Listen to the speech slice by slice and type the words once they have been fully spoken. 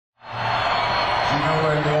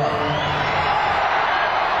where you are.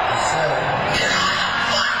 Yes, sir.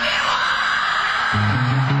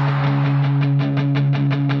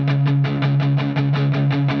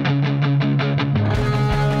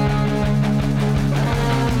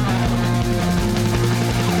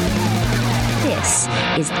 This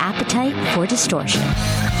is Appetite for Distortion.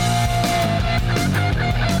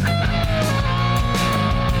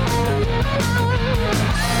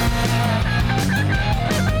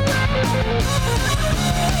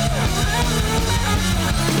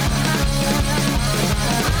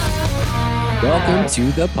 Welcome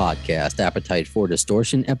to the podcast, Appetite for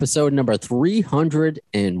Distortion, episode number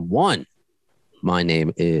 301. My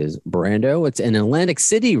name is Brando. It's an Atlantic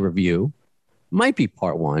City review. Might be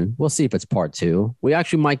part one. We'll see if it's part two. We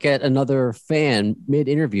actually might get another fan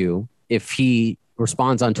mid-interview if he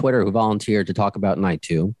responds on Twitter who volunteered to talk about night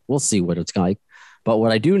two. We'll see what it's like. But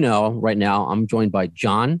what I do know right now, I'm joined by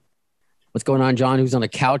John. What's going on, John? Who's on a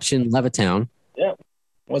couch in Levittown? Yeah.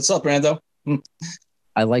 What's up, Brando?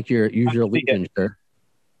 I like your Legion shirt.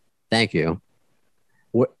 Thank you.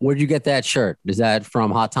 Where'd you get that shirt? Is that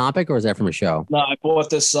from Hot Topic or is that from a show? No, I bought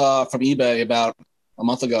this from eBay about a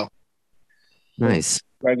month ago. Nice.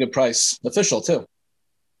 Very good price. Official, too.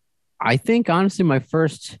 I think, honestly, my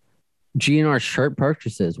first GNR shirt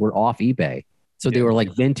purchases were off eBay. So they were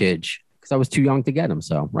like vintage because I was too young to get them.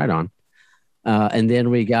 So right on. And then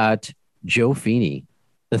we got Joe Feeney,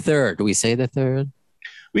 the third. Do we say the third?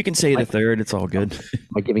 We can say the third. It's all good. Am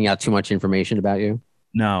I giving out too much information about you?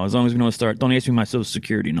 No, as long as we don't start. Don't ask me my social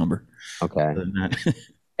security number. Okay.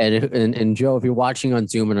 and Joe, if you're watching on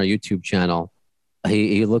Zoom on our YouTube channel,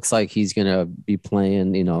 he looks like he's going to be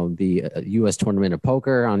playing, the U.S. Tournament of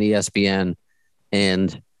Poker on ESPN.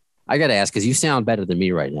 And I got to ask, because you sound better than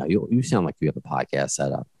me right now. You sound like you have a podcast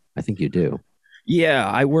set up. I think you do. Yeah,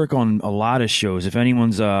 I work on a lot of shows. If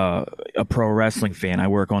anyone's a pro wrestling fan, I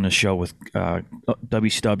work on a show with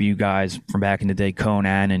WCW guys from back in the day,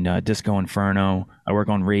 Conan and Disco Inferno. I work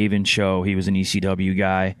on Raven's show. He was an ECW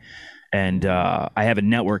guy. And I have a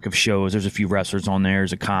network of shows. There's a few wrestlers on there.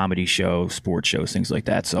 There's a comedy show, sports shows, things like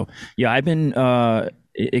that. So, yeah, I've been I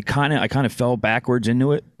kind of fell backwards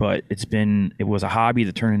into it, but it was a hobby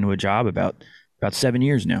that turned into a job about 7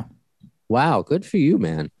 years now. Wow, good for you,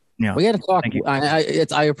 man. Yeah, we got to talk. Thank you.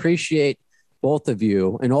 I appreciate both of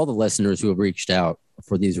you and all the listeners who have reached out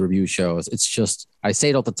for these review shows. It's just, I say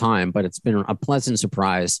it all the time, but it's been a pleasant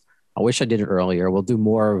surprise. I wish I did it earlier. We'll do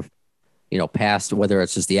more of, past, whether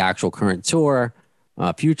it's just the actual current tour,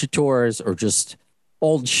 future tours, or just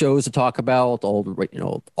old shows to talk about, old,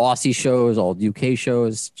 Aussie shows, old UK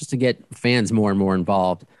shows, just to get fans more and more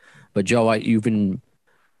involved. But Joe, you've been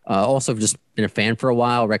also just been a fan for a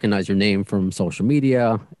while, recognize your name from social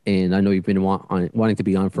media, and I know you've been wanting to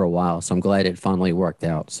be on for a while, so I'm glad it finally worked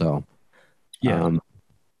out. So, yeah,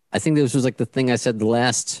 I think this was like the thing I said the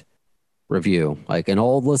last review, like an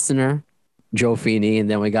old listener, Joe Feeney, and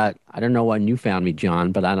then we got, I don't know when you found me,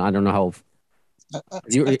 John, but I don't know how. I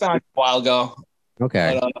found it a while ago.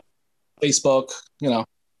 Okay. But, Facebook,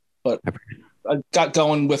 but I got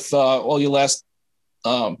going with all your last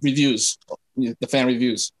reviews, the fan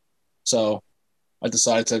reviews. So I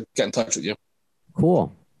decided to get in touch with you.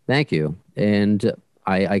 Cool. Thank you. And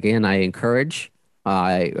I encourage,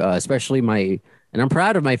 especially and I'm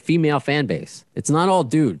proud of my female fan base. It's not all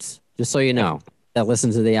dudes, just so you know, that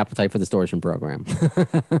listen to the Appetite for Distortion program.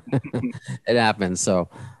 It happens. So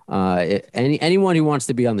anyone who wants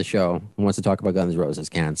to be on the show, who wants to talk about Guns N' Roses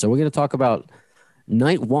can. So we're going to talk about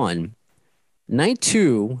night one. Night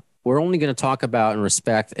two, we're only going to talk about and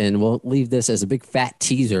respect, and we'll leave this as a big fat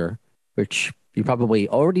teaser, which you probably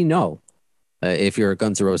already know if you're a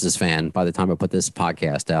Guns N' Roses fan by the time I put this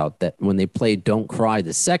podcast out, that when they played Don't Cry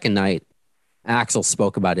the second night, Axl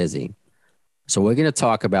spoke about Izzy. So we're going to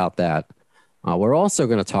talk about that. We're also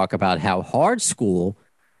going to talk about how Hard School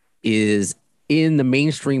is in the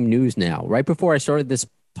mainstream news now. Right before I started this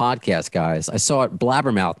podcast, guys, I saw it.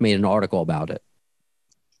 Blabbermouth made an article about it.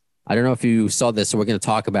 I don't know if you saw this, so we're going to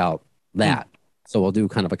talk about that. So we'll do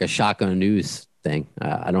kind of like a shotgun news thing.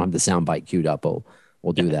 I don't have the soundbite queued up, but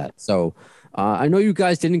we'll do that. So I know you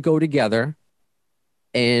guys didn't go together.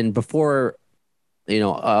 And before,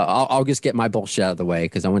 I'll just get my bullshit out of the way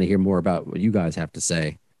because I want to hear more about what you guys have to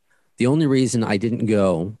say. The only reason I didn't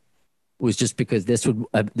go was just because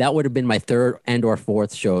that would have been my third and or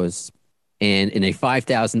fourth shows, and in a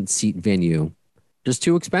 5,000 seat venue, just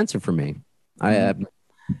too expensive for me. I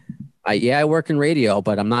work in radio,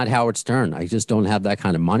 but I'm not Howard Stern. I just don't have that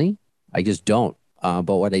kind of money. I just don't.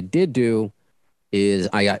 But what I did do is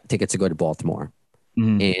I got tickets to go to Baltimore,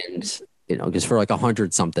 and just for like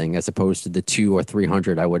 100 something as opposed to the 200 or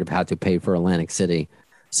 300 I would have had to pay for Atlantic City.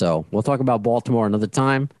 So we'll talk about Baltimore another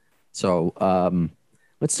time. So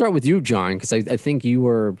let's start with you, John, because I think you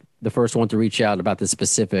were the first one to reach out about this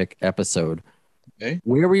specific episode. Okay.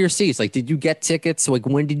 Where were your seats? Like, did you get tickets? Like,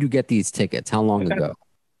 when did you get these tickets? How long ago?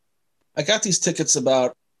 I got these tickets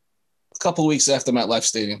about a couple of weeks after MetLife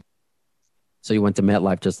Stadium. So you went to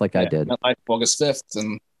MetLife just like I did. MetLife August 5th,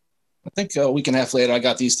 and I think a week and a half later I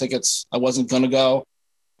got these tickets. I wasn't gonna go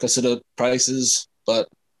because of the prices, but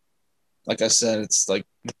like I said, it's like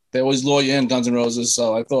they always lure you in, Guns N' Roses.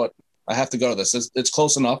 So I thought I have to go to this. It's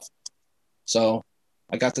close enough. So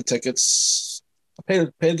I got the tickets.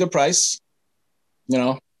 I paid a good price.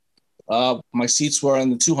 My seats were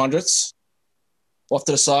in the 200s off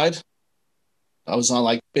to the side. I was on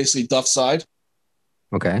like basically Duff's side.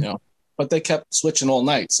 Okay. But they kept switching all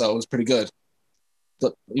night, so it was pretty good.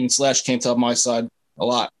 Even Slash came to my side a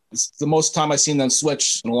lot. It's the most time I've seen them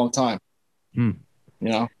switch in a long time.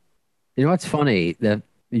 What's funny that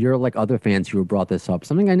you're like other fans who brought this up.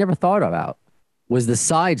 Something I never thought about was the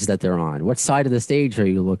sides that they're on. What side of the stage are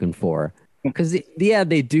you looking for? Because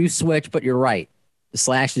they do switch, but you're right.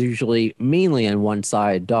 Slash is usually mainly on one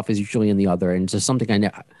side. Duff is usually in the other, and it's just something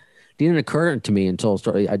didn't occur to me until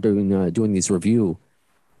doing these review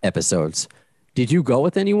episodes. Did you go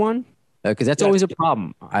with anyone? Because that's always a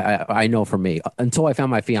problem. I know for me until I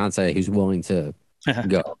found my fiance who's willing to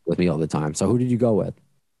go with me all the time. So who did you go with?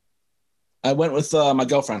 I went with my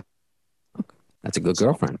girlfriend. That's a good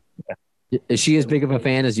girlfriend. Yeah. Is she as big of a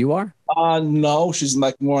fan as you are? No, she's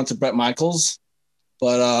like more into Bret Michaels,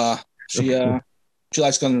 but she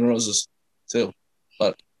likes Guns N' Roses too.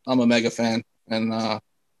 But I'm a mega fan, and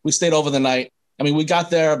we stayed over the night. I mean, we got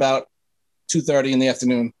there about 2:30 in the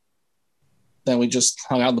afternoon. Then we just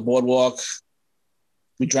hung out on the boardwalk.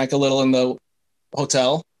 We drank a little in the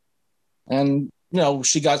hotel, and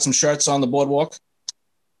she got some shirts on the boardwalk,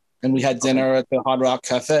 and we had dinner at the Hard Rock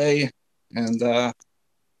Cafe, and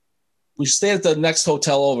we stayed at the next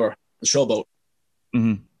hotel over, the Showboat.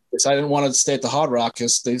 Mm-hmm. Because I didn't want to stay at the Hard Rock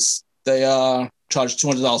because they charged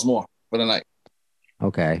 $200 more for the night.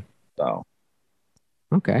 Okay. So.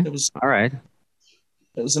 Okay. It was all right.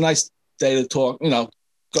 It was a nice day to talk. Go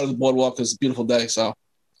to the boardwalk. It was a beautiful day, so it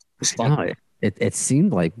was fun. No, it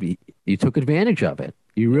seemed like you took advantage of it.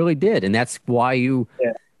 You really did, and that's why you.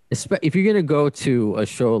 Yeah. If you're gonna go to a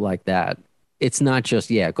show like that, it's not just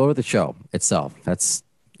go to the show itself. That's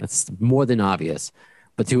more than obvious.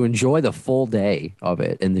 But to enjoy the full day of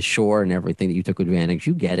it and the shore and everything that you took advantage,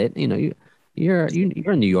 you get it. You're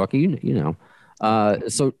a New Yorker.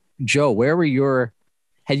 So Joe, where were your?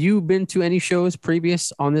 Had you been to any shows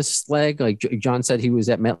previous on this leg? Like John said, he was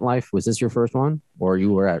at MetLife. Was this your first one, or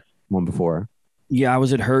you were at one before? Yeah, I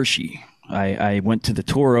was at Hershey. I went to the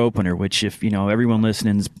tour opener, which if everyone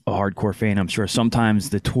listening's a hardcore fan, I'm sure sometimes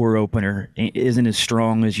the tour opener isn't as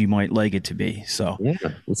strong as you might like it to be. So yeah,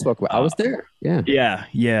 we spoke about. I was there. Yeah.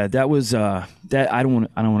 That was that. I don't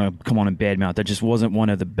want to come on and badmouth. That just wasn't one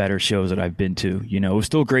of the better shows that I've been to. It was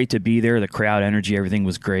still great to be there. The crowd energy, everything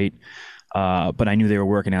was great. But I knew they were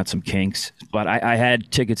working out some kinks. But I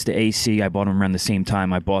had tickets to AC. I bought them around the same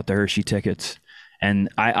time I bought the Hershey tickets, and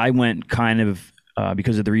I went kind of.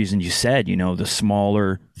 Because of the reason you said, the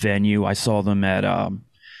smaller venue. I saw them at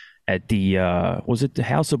the was it the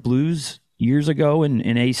House of Blues years ago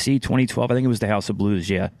in AC 2012? I think it was the House of Blues.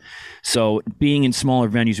 Yeah. So being in smaller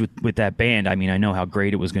venues with that band, I mean, I know how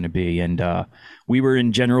great it was going to be. And we were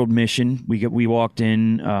in general admission. We walked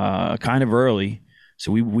in kind of early,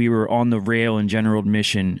 so we were on the rail in general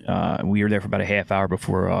admission. We were there for about a half hour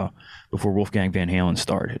before Wolfgang Van Halen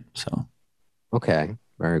started. So okay,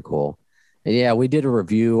 very cool. And yeah, we did a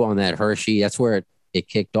review on that Hershey. That's where it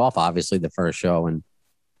kicked off, obviously, the first show. And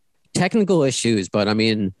technical issues, but I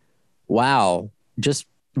mean, wow. Just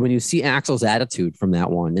when you see Axl's attitude from that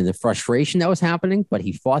one and the frustration that was happening, but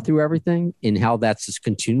he fought through everything and how that's just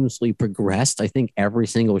continuously progressed, I think, every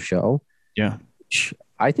single show. Yeah.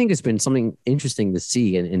 I think it's been something interesting to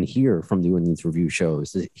see and hear from doing these review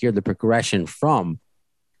shows, to hear the progression from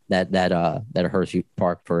that Hershey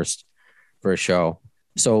Park first show.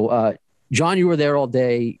 So, John, you were there all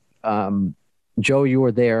day. Joe, you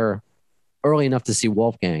were there early enough to see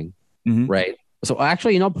Wolfgang, right? So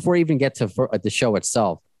actually, before you even get to the show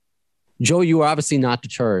itself, Joe, you were obviously not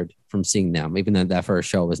deterred from seeing them, even though that first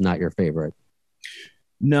show was not your favorite.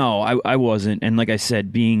 No, I wasn't. And like I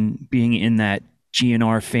said, being in that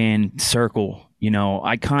GNR fan circle,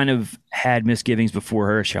 I kind of had misgivings before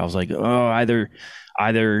Hershey. I was like, oh, either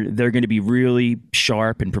they're going to be really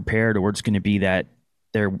sharp and prepared, or it's going to be that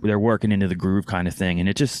they're working into the groove kind of thing, and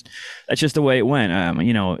that's just the way it went.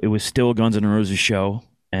 It was still a Guns N' Roses show,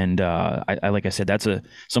 and I like I said,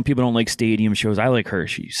 some people don't like stadium shows. I like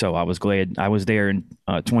Hershey, so I was glad I was there in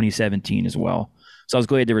 2017 as well. So I was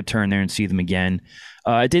glad to return there and see them again.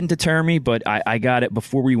 It didn't deter me, but I got it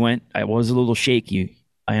before we went. I was a little shaky,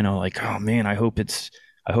 like, oh man, I hope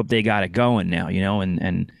they got it going now,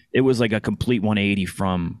 and it was like a complete 180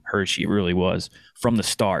 from Hershey. It really was from the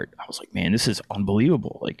start. I was like, man, this is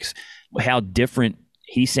unbelievable. Like how different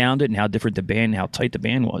he sounded and how different the band, how tight the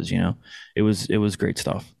band was, it was great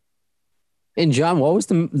stuff. And John, what was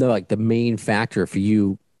the main factor for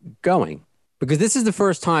you going? Because this is the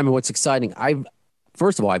first time, and what's exciting,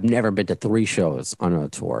 first of all, I've never been to 3 shows on a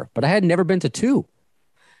tour, but I had never been to 2.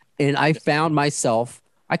 And I found myself,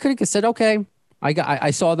 I could have said, okay, I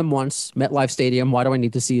saw them once, MetLife Stadium. Why do I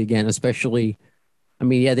need to see again? Especially,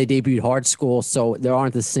 they debuted Hard School, so there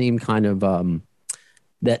aren't the same kind of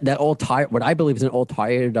that old tired, what I believe is an old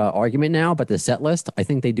tired argument now. But the set list, I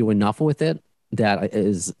think they do enough with it that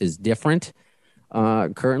is different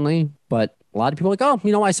currently. But a lot of people are like,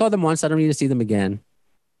 I saw them once, I don't need to see them again.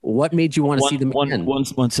 What made you want to see them again?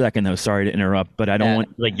 One second though. Sorry to interrupt, but I don't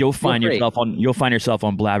want you'll find yourself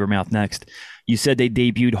on Blabbermouth next. You said they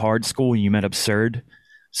debuted Hard School and you meant Absurd.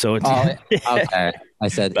 So it's okay. I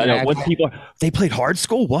said they played Hard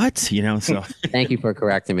School. What? So thank you for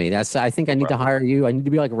correcting me. I think I need to hire you. I need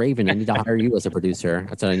to be like Raven. I need to hire you as a producer.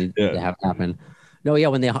 That's what I need to have happen. No, yeah,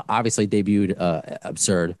 when they obviously debuted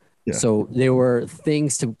Absurd. Yeah. So there were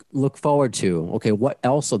things to look forward to. Okay, what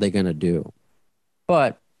else are they going to do?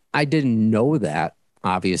 But I didn't know that,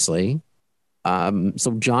 obviously.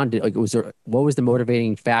 So John, what was the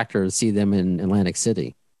motivating factor to see them in Atlantic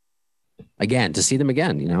City? Again, to see them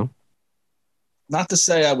again, Not to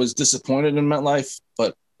say I was disappointed in MetLife,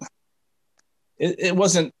 but it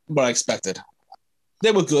wasn't what I expected.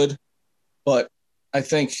 They were good, but I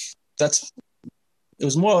think it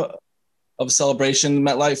was more of a celebration.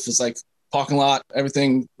 MetLife was like parking lot,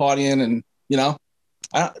 everything, partying, and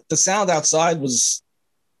the sound outside was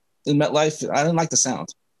in MetLife. I didn't like the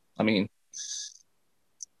sound. And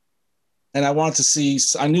I wanted to see.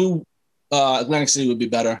 I knew Atlantic City would be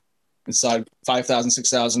better inside 5,000,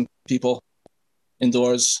 6,000 people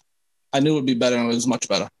indoors. I knew it would be better, and it was much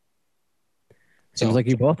better. Sounds like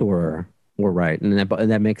you both were right, and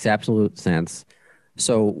that makes absolute sense.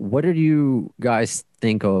 So, what did you guys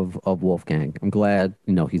think of Wolfgang? I'm glad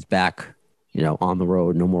he's back. On the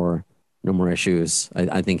road, no more issues.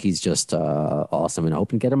 I think he's just awesome, and I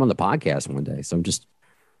hope to get him on the podcast one day. So I'm just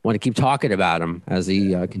want to keep talking about him as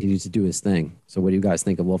he continues to do his thing. So what do you guys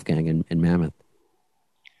think of Wolfgang and Mammoth?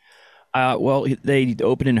 Well, they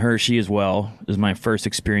opened in Hershey as well. It was my first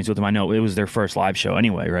experience with them. I know it was their first live show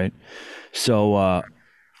anyway, right? So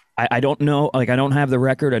I don't know. I don't have the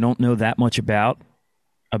record. I don't know that much about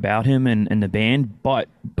him and the band. But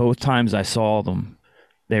both times I saw them,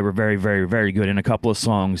 they were very, very, very good. And a couple of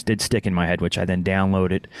songs did stick in my head, which I then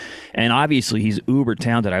downloaded. And obviously, he's uber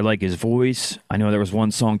talented. I like his voice. I know there was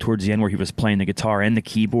one song towards the end where he was playing the guitar and the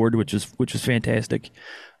keyboard, which was fantastic.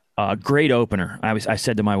 Great opener. I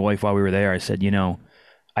said to my wife while we were there, I said,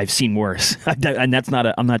 I've seen worse. And that's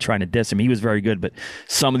I'm not trying to diss him. He was very good, but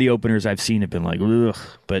some of the openers I've seen have been like, ugh.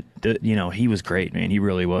 But, he was great, man. He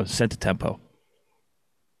really was. Set the tempo.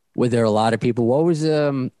 Were there a lot of people? What was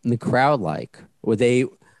the crowd like? Were they...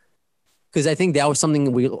 Because I think that was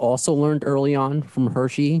something we also learned early on from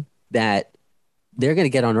Hershey, that they're going to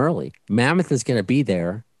get on early. Mammoth is going to be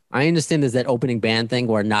there. I understand there's that opening band thing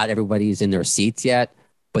where not everybody's in their seats yet,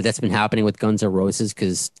 but that's been happening with Guns N' Roses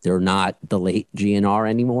because they're not the late GNR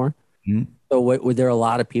anymore. Mm-hmm. So were there a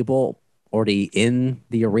lot of people already in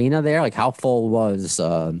the arena there? Like how full was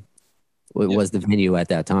the venue at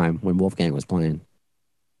that time when Wolfgang was playing?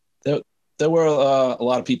 There were a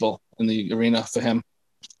lot of people in the arena for him.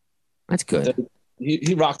 That's good.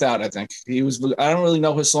 He rocked out, I think. He was. I don't really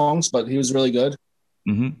know his songs, but he was really good.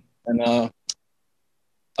 Mm-hmm. And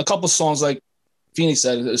a couple songs, like Feeney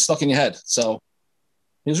said, is stuck in your head. So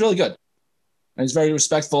he was really good. And he's very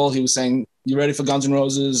respectful. He was saying, "You ready for Guns N'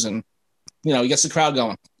 Roses?" And he gets the crowd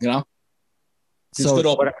going. He's good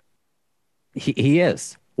opener. He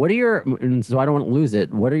is. What are your? So I don't want to lose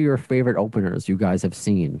it. What are your favorite openers you guys have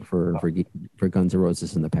seen for Guns N'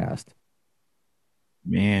 Roses in the past?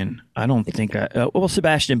 Man, I don't think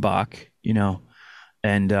Sebastian Bach,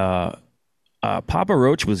 and Papa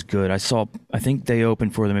Roach was good. I think they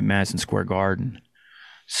opened for them at Madison Square Garden.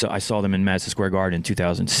 So I saw them in Madison Square Garden in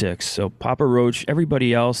 2006. So Papa Roach,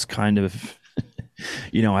 everybody else kind of,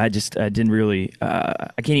 I didn't really, I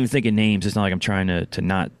can't even think of names. It's not like I'm trying to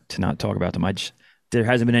not talk about them. there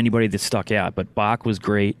hasn't been anybody that stuck out. But Bach was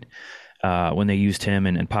great when they used him,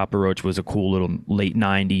 and Papa Roach was a cool little late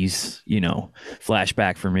 '90s,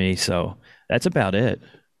 flashback for me. So that's about it.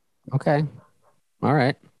 Okay. All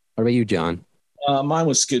right. What about you, John? Mine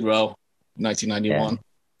was Skid Row, 1991. Yeah.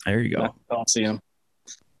 There you go. I don't see him.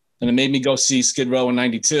 And it made me go see Skid Row in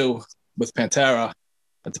 92 with Pantera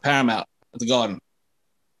at the Paramount at the Garden.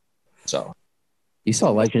 So you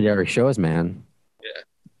saw legendary shows, man. Yeah.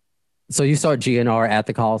 So you saw GNR at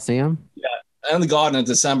the Coliseum? Yeah. And the Garden in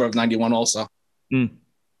December of 91 also. Mm.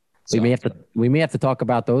 So, we may have to talk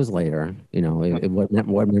about those later.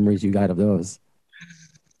 What memories you got of those?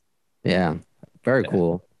 Yeah. Very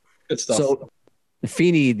cool. Good stuff. So,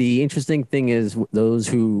 Feeney, the interesting thing is those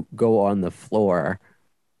who go on the floor,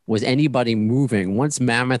 was anybody moving? Once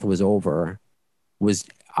Mammoth was over, was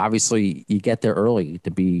obviously you get there early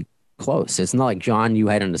to be close. It's not like, John, you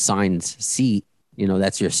had an assigned seat.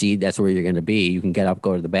 That's your seat. That's where you're going to be. You can get up,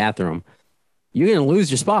 go to the bathroom. You're going to lose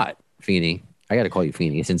your spot, Feeney. I got to call you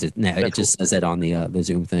Feeney since it just says that on the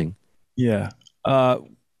Zoom thing. Yeah. I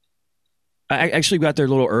actually got there a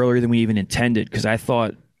little earlier than we even intended because I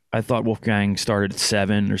thought Wolfgang started at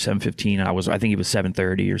 7 or 7:15. I think it was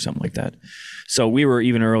 7:30 or something like that. So we were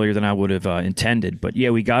even earlier than I would have intended. But yeah,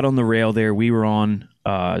 we got on the rail there. We were on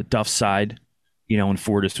Duff's side, when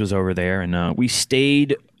Fortis was over there, and we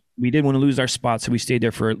stayed. We didn't want to lose our spot, so we stayed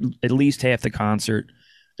there for at least half the concert.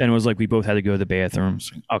 Then it was like we both had to go to the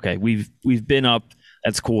bathrooms. Okay, we've been up.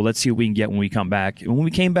 That's cool. Let's see what we can get when we come back. And when we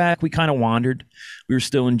came back, we kind of wandered. We were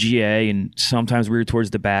still in GA, and sometimes we were towards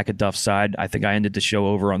the back at Duff's side. I think I ended the show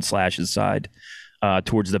over on Slash's side,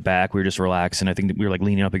 towards the back. We were just relaxing. I think that we were like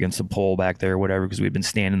leaning up against the pole back there or whatever because we'd been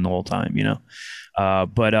standing the whole time,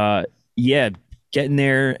 But yeah, getting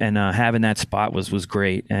there and having that spot was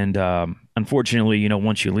great. And unfortunately,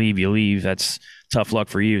 once you leave. That's tough luck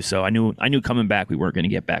for you. So I knew coming back we weren't going to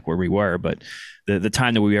get back where we were, but the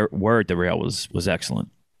time that we were at the rail was excellent.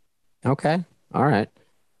 Okay. All right.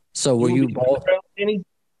 So were you both? I'm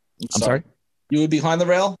sorry? You were behind the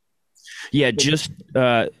rail? Yeah, just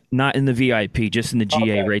not in the VIP, just in the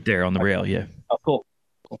GA right there on the rail. Yeah. Oh, cool.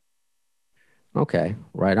 Okay.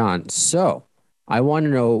 Right on. So I want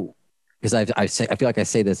to know, because I feel like I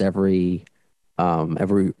say this every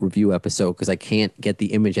review episode because I can't get the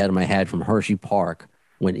image out of my head from Hershey Park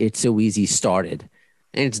when It's So Easy started,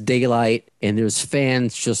 and it's daylight and there's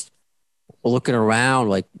fans just looking around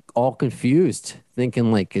like all confused,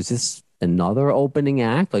 thinking like, is this another opening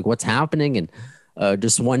act? Like what's happening? And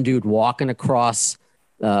just one dude walking across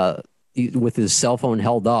with his cell phone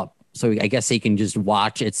held up. So I guess he can just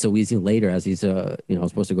watch It's So Easy later as he's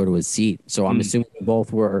supposed to go to his seat. So I'm assuming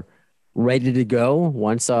both were ready to go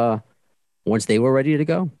once they were ready to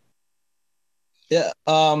go. Yeah.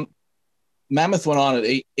 Mammoth went on at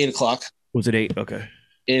 8 o'clock. Was it 8? Okay.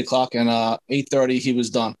 8 o'clock, and 8:30 he was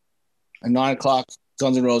done. At 9 o'clock,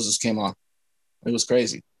 Guns N' Roses came on. It was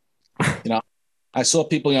crazy. I saw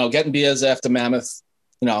people, getting beers after Mammoth,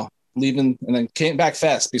 leaving, and then came back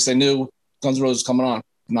fast because they knew Guns N' Roses coming on at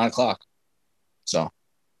 9 o'clock. So,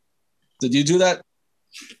 did you do that,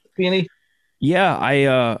 Feeney?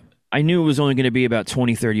 Yeah, I knew it was only going to be about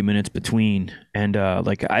 20, 30 minutes between. And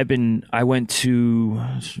I went to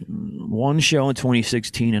one show in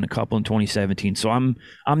 2016 and a couple in 2017. So I'm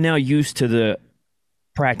now used to the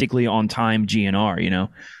practically on time GNR,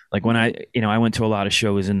 like when I went to a lot of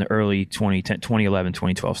shows in the early 2010, 2011,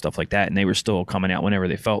 2012, stuff like that. And they were still coming out whenever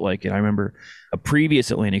they felt like it. I remember a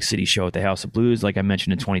previous Atlantic City show at the House of Blues, like I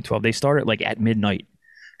mentioned in 2012, they started like at midnight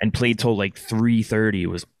and played till like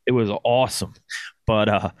 3:30. It was awesome.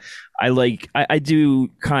 But I do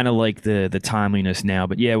kind of like the timeliness now.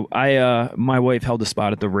 But yeah, my wife held a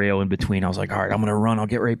spot at the rail in between. I was like, all right, I'm gonna run. I'll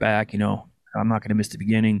get right back. I'm not gonna miss the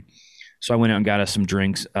beginning. So I went out and got us some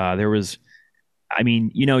drinks. There was,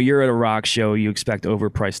 you're at a rock show, you expect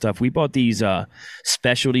overpriced stuff. We bought these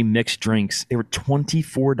specialty mixed drinks. They were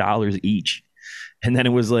 $24 each, and then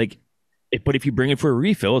it was like, but if you bring it for a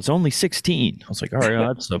refill, it's only $16. I was like, all right,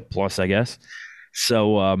 that's a plus, I guess.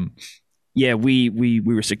 So. Yeah, we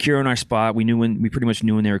were secure in our spot. We pretty much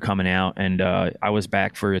knew when they were coming out, and I was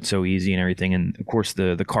back for It's So Easy and everything. And of course,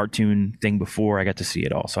 the cartoon thing before, I got to see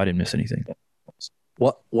it all, so I didn't miss anything.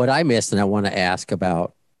 What I missed, and I want to ask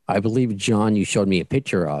about, I believe, John, you showed me a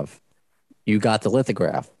picture of. You got the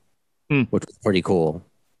lithograph, which was pretty cool.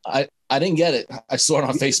 I didn't get it. I saw it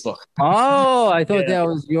on Facebook. Oh, I thought that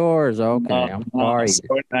was yours. Okay, I'm sorry.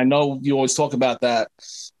 I know you always talk about that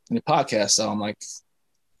in your podcast, so I'm like,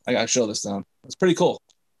 I gotta show this down. It's pretty cool.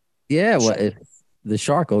 Yeah, the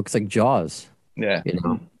shark looks like Jaws. Yeah,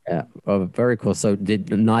 Yeah. Oh, very cool. So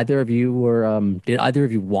did either of you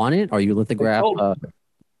want it, or you lithograph?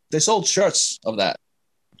 They sold shirts of that.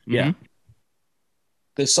 Yeah.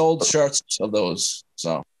 They sold shirts of those.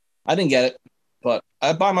 So I didn't get it, but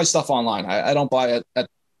I buy my stuff online. I don't buy it at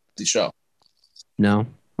the show. No.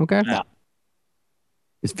 Okay. No.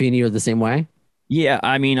 Is Feeney the same way? Yeah,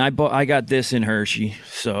 I mean, I got this in Hershey,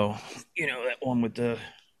 so that one with the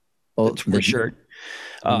tour shirt.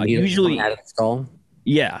 Usually, skull.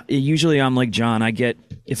 Yeah, usually I'm like John.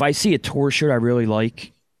 If I see a tour shirt I really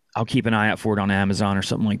like, I'll keep an eye out for it on Amazon or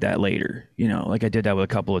something like that later. Like I did that with a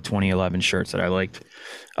couple of 2011 shirts that I liked.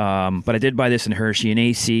 But I did buy this in Hershey and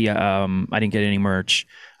AC. I didn't get any merch.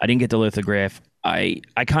 I didn't get the lithograph. I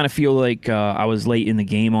kind of feel like I was late in the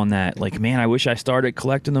game on that. Like, man, I wish I started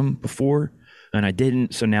collecting them before, and I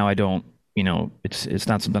didn't. So now I don't. It's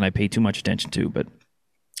not something I pay too much attention to, but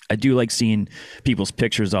I do like seeing people's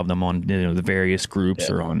pictures of them on the various groups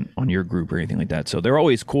or on your group or anything like that. So they're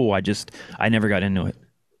always cool. I never got into it.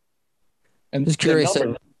 And just curious.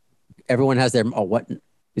 Everyone has their what?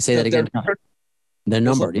 You say that again? They're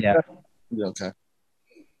numbered. Yeah. Okay.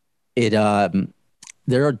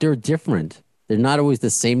 They're different. They're not always the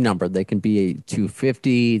same number. They can be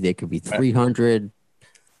 250. They could be 300,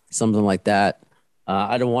 something like that.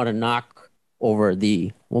 I don't want to knock over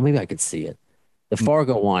maybe I could see it. The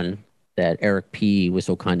Fargo one that Eric P was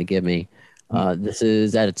so kind to give me. This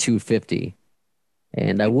is at a 250,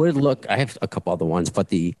 and I have a couple other ones, but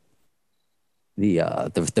the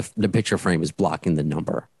picture frame is blocking the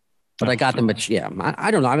number. But I got them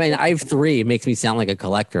I don't know. I mean, I have 3. It makes me sound like a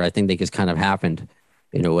collector. I think they just kind of happened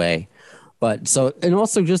in a way. But and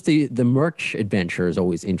also just the merch adventure is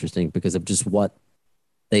always interesting because of just what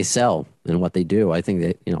they sell and what they do. I think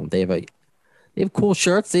that they have cool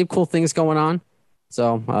shirts, they have cool things going on.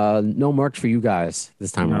 So no merch for you guys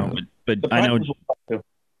this time around. But I know. Go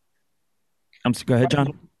ahead,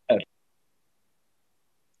 John.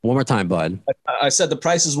 One more time, bud. I said the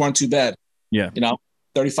prices weren't too bad. Yeah. $35,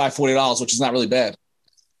 $40, which is not really bad.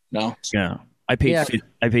 No. Yeah. I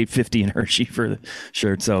paid 50 in Hershey for the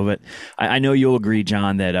shirt. So, but I know you'll agree,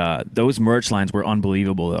 John, that those merch lines were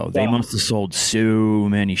unbelievable. Though they must have sold so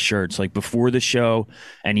many shirts, like before the show,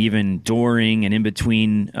 and even during and in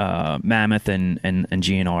between Mammoth and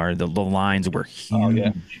GNR. The lines were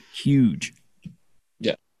huge, huge.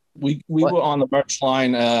 Yeah, we were on the merch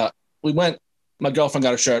line. We went. My girlfriend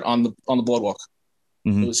got a shirt on the boardwalk.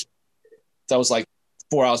 Mm-hmm. That was like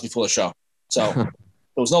 4 hours before the show, so there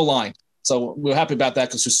was no line. So we were happy about that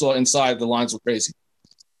because we saw inside the lines were crazy.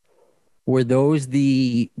 Were those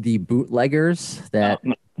the bootleggers that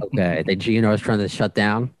the GNR is trying to shut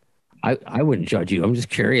down? I wouldn't judge you. I'm just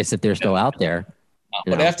curious if they're still out there.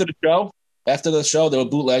 But after the show, there were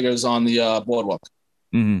bootleggers on the boardwalk.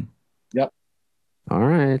 Mm-hmm. Yep. All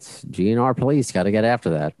right, GNR police got to get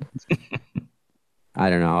after that. I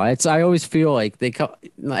don't know. I always feel like they come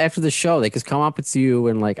after the show. They just come up to you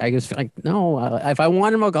and I just feel like no. If I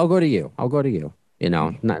want them, I'll go to you. I'll go to you.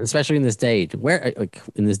 Not especially in this day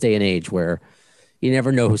in this day and age where you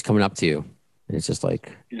never know who's coming up to you. And it's just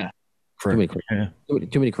like too many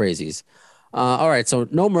crazies. All right, so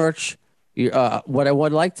no merch. What I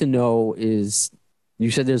would like to know is,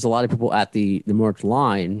 you said there's a lot of people at the merch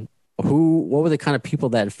line. What were the kind of people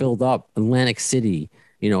that filled up Atlantic City?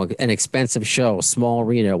 An expensive show, small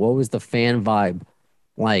arena. What was the fan vibe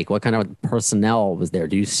like? What kind of personnel was there?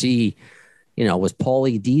 Do you see, was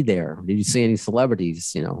Paulie D there? Did you see any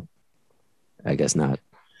celebrities? I guess not.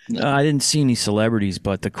 I didn't see any celebrities,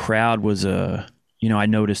 but the crowd was I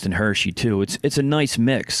noticed in Hershey too. It's a nice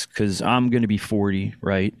mix because I'm going to be 40,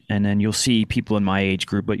 right? And then you'll see people in my age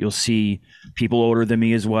group, but you'll see people older than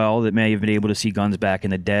me as well that may have been able to see Guns back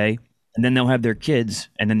in the day. And then they'll have their kids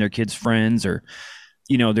and then their kids' friends, or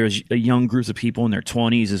there's a young groups of people in their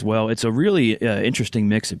 20s as well. It's a really interesting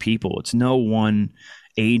mix of people. It's no one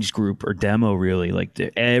age group or demo really. Like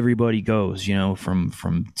everybody goes,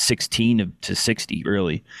 from 16 to 60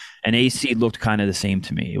 really. And AC looked kind of the same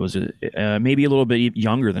to me. It was maybe a little bit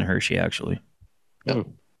younger than Hershey actually. Yep.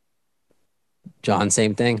 John,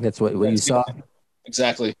 same thing. That's what you saw.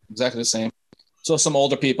 Exactly the same. So some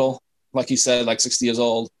older people, like you said, like 60 years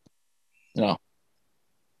old. A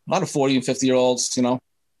lot of 40 and 50-year-olds, It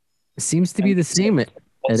seems to be the same at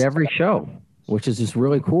every show, which is just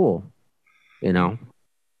really cool, Sorry,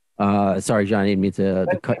 John, I didn't mean to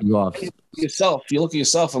cut you off. You look at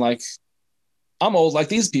yourself and like, I'm old like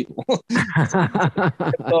these people.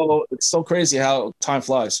 So it's so crazy how time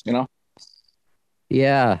flies,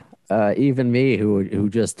 Yeah, even me, who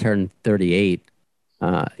just turned 38,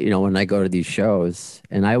 when I go to these shows,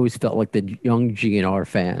 and I always felt like the young GNR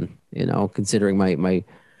fan, considering my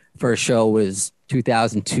first show was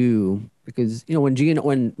 2002 because when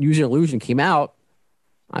Use Your Illusion came out,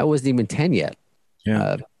 I wasn't even 10 yet.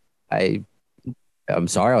 Yeah. I'm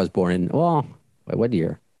sorry, I was born in what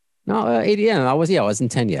year? No, 80. Yeah, I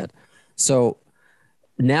wasn't 10 yet. So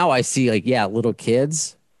now I see little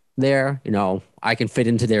kids there. I can fit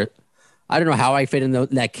into their. I don't know how I fit in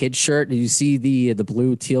that kid's shirt. Did you see the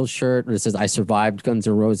blue teal shirt that says "I survived Guns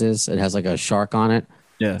N' Roses"? It has like a shark on it.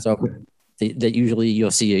 Yeah. So that usually you'll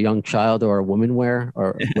see a young child or a woman wear,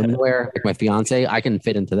 like my fiance. I can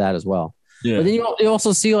fit into that as well. Yeah. But then you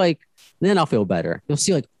also see then I'll feel better. You'll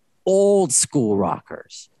see old school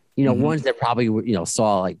rockers. Ones that probably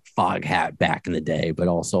saw Foghat back in the day, but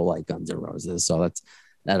also Guns N' Roses. So that's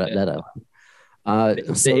the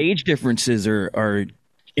age differences are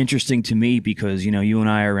interesting to me because you and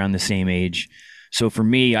I are around the same age. So for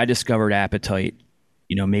me, I discovered Appetite,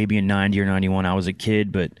 maybe in 90 or 91. I was a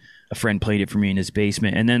kid, but a friend played it for me in his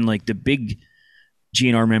basement. And then the big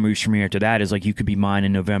GNR memories for me after that is You Could Be Mine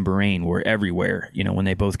and November Rain were everywhere, when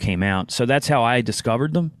they both came out. So that's how I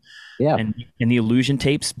discovered them. Yeah. And the Illusion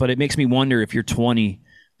tapes. But it makes me wonder if you're 20,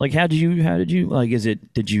 how did you was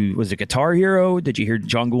it Guitar Hero? Did you hear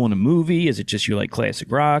Jungle in a movie? Is it just you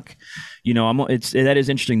classic rock? That is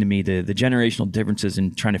interesting to me, the generational differences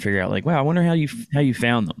in trying to figure out wow, I wonder how you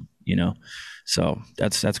found them, So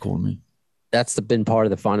that's cool to me. That's been part of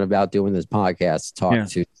the fun about doing this podcast, talk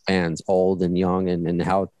to fans old and young and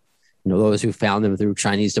how those who found them through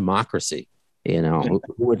Chinese Democracy. Who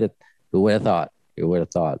would have thought?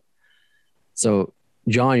 So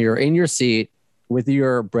John, you're in your seat with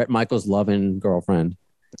your Bret Michaels loving girlfriend,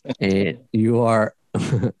 and you are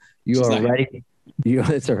ready.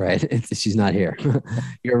 It's all right. She's not here.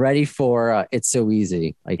 You're ready for It's So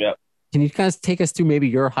Easy. Can you kind of take us through maybe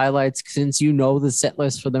your highlights since the set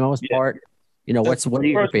list for the most part? What are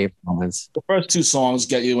your favorite moments? The first two songs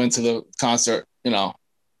get you into the concert.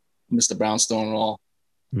 Mr. Brownstone and all,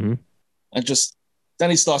 and just then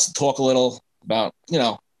he starts to talk a little about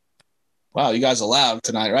wow, you guys are loud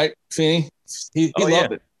tonight, right, Feeney? He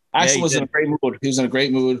loved it. Axl was in a great mood. He was in a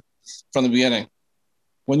great mood from the beginning.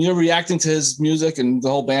 When you're reacting to his music and the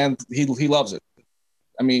whole band, he loves it.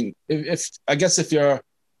 I mean, if you're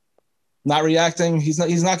not reacting, he's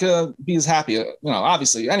not gonna be as happy.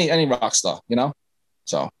 Obviously, any rock star,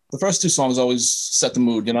 So the first two songs always set the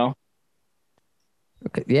mood,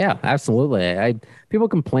 Okay, yeah, absolutely. People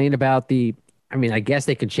complain about I guess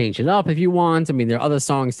they could change it up if you want. There are other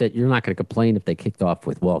songs that you're not going to complain if they kicked off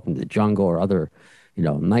with Welcome to the Jungle or other,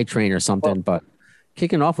 Night Train or something. But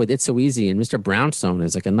kicking off with It's So Easy and Mr. Brownstone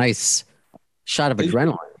is a nice shot of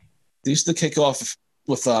adrenaline. They used to kick off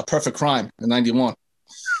with Perfect Crime in 91.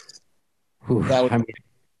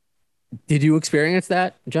 Did you experience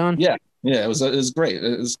that, John? Yeah, it was great.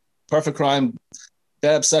 It was Perfect Crime.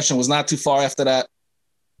 Bad Obsession was not too far after that,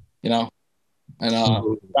 and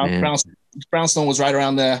Brownstone was right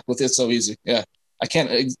around there with It's So Easy. Yeah. I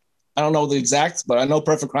don't know the exact, but I know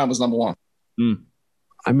Perfect Crime was number one. I'm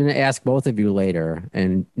going to ask both of you later,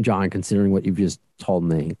 and John, considering what you've just told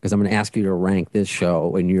me, because I'm going to ask you to rank this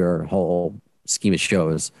show in your whole scheme of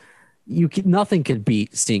shows. Nothing could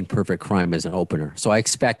beat seeing Perfect Crime as an opener. So I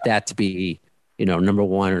expect that to be, number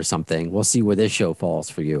one or something. We'll see where this show falls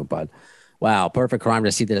for you. But wow, Perfect Crime,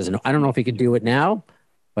 to see that as I don't know if he could do it now,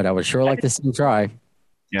 but I would sure like to see him try.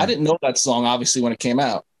 Yeah. I didn't know that song, obviously, when it came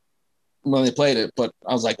out, when they played it, but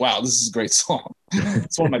I was like, wow, this is a great song.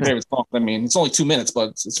 It's one of my favorite songs. It's only 2 minutes, but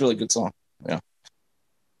it's a really good song. Yeah.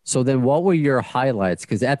 So then what were your highlights?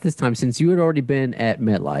 Because at this time, since you had already been at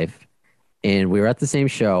MetLife and we were at the same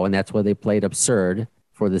show, and that's where they played Absurd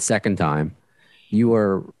for the second time, you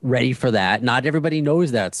were ready for that. Not everybody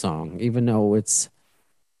knows that song, even though it's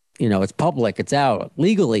public, it's out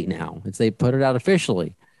legally now. They put it out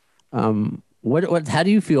officially. How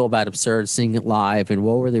do you feel about Absurd, seeing it live, and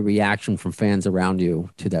what were the reaction from fans around you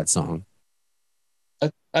to that song?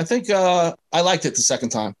 I think I liked it the second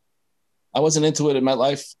time. I wasn't into it at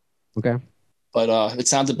MetLife. Okay. But it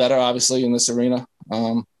sounded better, obviously, in this arena.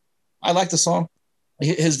 I like the song.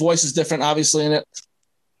 His voice is different, obviously, in it.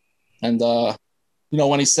 And,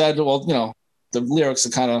 when he said, the lyrics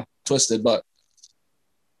are kind of twisted, but,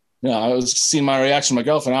 I was seeing my reaction to my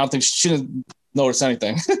girlfriend. I don't think she didn't notice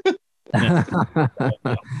anything.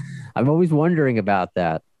 I'm always wondering about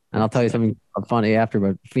that. And I'll tell you something funny after,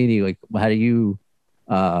 but Feeney, what do you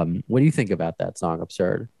think about that song,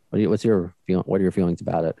 Absurd? What are your feelings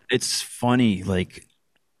about it? It's funny.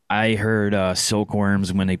 I heard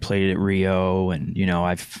Silkworms when they played it at Rio, and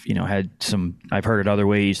I've heard it other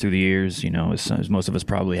ways through the years, as most of us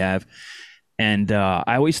probably have. And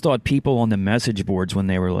I always thought people on the message boards when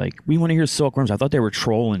they were like, "We want to hear Silkworms," I thought they were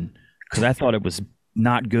trolling because I thought it was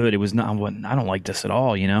not good. It was not. I don't like this at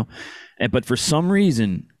all, you know. But for some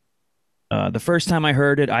reason, the first time I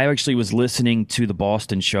heard it, I actually was listening to the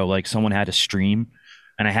Boston show. Like someone had a stream,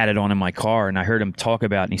 and I had it on in my car, and I heard him talk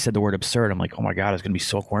about it, and he said the word absurd. I'm like, oh my God, it's going to be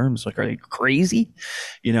Silkworms. Like, are they crazy?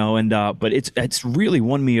 You know, and but it's really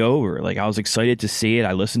won me over. Like, I was excited to see it.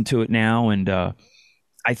 I listened to it now, and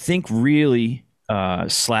I think really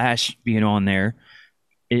Slash being on there,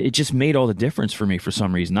 it just made all the difference for me for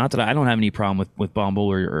some reason. Not that I don't have any problem with Bumble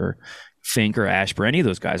or Fink or Ashper, any of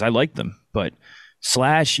those guys. I like them. But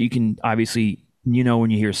Slash, you can obviously, you know,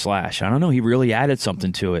 when you hear Slash, I don't know, he really added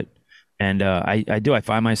something to it. And I do. I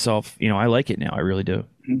find myself, you know, I like it now. I really do.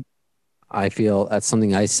 I feel that's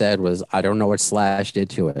something I said was, I don't know what Slash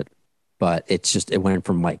did to it, but it's just, it went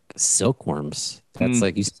from like Silkworms. That's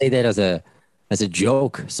like, you say that as a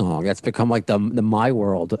joke song. That's become like the My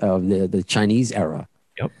World of the Chinese era.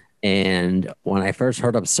 Yep. And when I first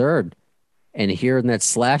heard Absurd and hearing that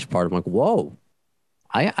Slash part, I'm like, whoa,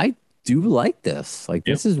 I do like this. Like,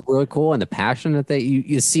 this is really cool. And the passion that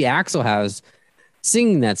you see Axl has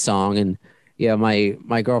singing that song. And yeah,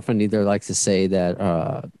 my girlfriend either likes to say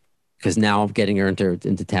that because now I'm getting her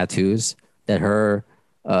into tattoos, that her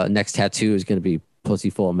next tattoo is going to be pussy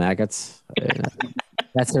full of maggots.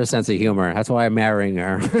 That's her sense of humor. That's why I'm marrying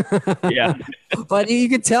her. Yeah. But you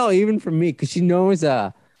can tell even from me, because she knows,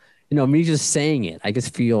 you know, me just saying it, I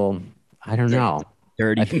just feel, I don't know.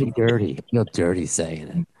 Dirty. I feel dirty. I feel dirty saying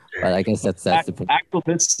it. But I guess that's the Axl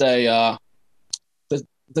did say,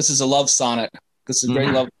 this is a love sonnet. This is a great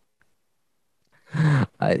love.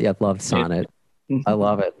 Love sonnet. I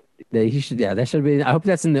love it. He should, that should be. I hope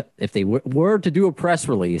that's in the. If they were to do a press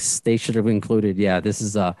release, they should have included. Yeah, this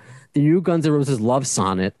is the new Guns N' Roses love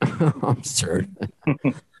sonnet. Absurd.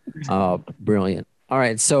 Brilliant. All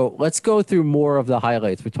right, so let's go through more of the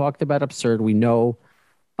highlights. We talked about Absurd. We know,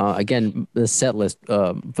 again, the set list.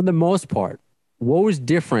 For the most part, what was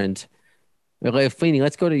different? Feeney,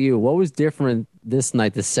 let's go to you. What was different this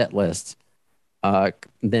night? The set list.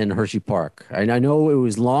 Than Hershey Park. And I know it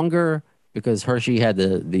was longer because Hershey had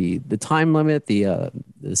the time limit, the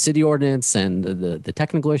city ordinance, and the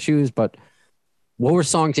technical issues. But what were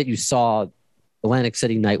songs that you saw Atlantic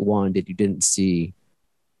City night one that you didn't see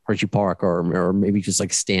Hershey Park, or maybe just like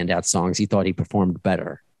standout songs he thought he performed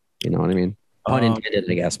better? You know what I mean? Pun intended,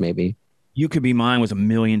 I guess, maybe. You Could Be Mine was a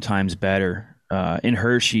million times better. In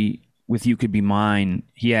Hershey, with You Could Be Mine,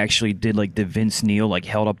 he actually did like the Vince Neil, like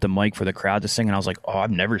held up the mic for the crowd to sing. And I was like, oh,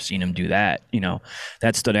 I've never seen him do that. You know,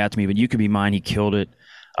 that stood out to me. But You Could Be Mine, he killed it.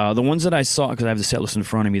 The ones that I saw, because I have the set list in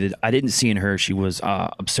front of me, that I didn't see in Hershey was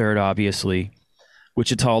Absurd, obviously.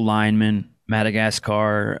 Wichita Lineman,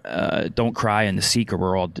 Madagascar, Don't Cry, and The Seeker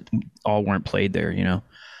were all weren't played there, you know.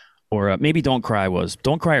 Or maybe Don't Cry was.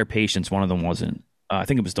 Don't Cry or Patience, one of them wasn't. I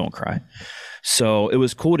think it was Don't Cry. So it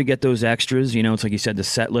was cool to get those extras. You know, it's like you said, the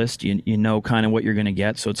set list, you know kind of what you're going to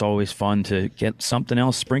get. So it's always fun to get something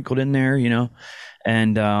else sprinkled in there, you know.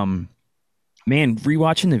 And, man,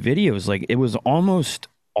 rewatching the videos, like it was almost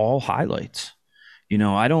all highlights. You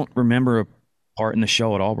know, I don't remember a part in the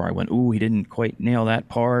show at all where I went, ooh, he didn't quite nail that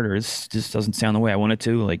part, or this just doesn't sound the way I wanted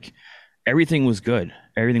to. Like, everything was good.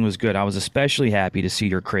 Everything was good. I was especially happy to see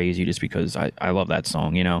You're Crazy just because I love that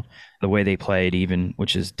song, you know, the way they play it even,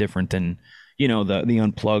 which is different than, you know, the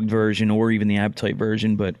unplugged version or even the Appetite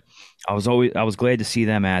version. But I was glad to see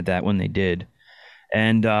them add that when they did.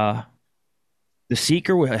 And The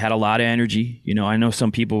Seeker had a lot of energy. You know, I know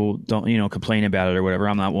some people don't, you know, complain about it or whatever.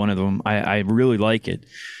 I'm not one of them. I really like it.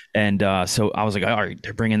 And so I was like, all right,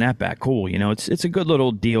 they're bringing that back. Cool. You know, it's a good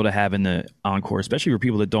little deal to have in the encore, especially for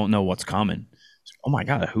people that don't know what's coming. Oh my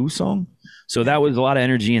God, a Who song? So that was a lot of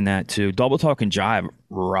energy in that too. Double Talk and Jive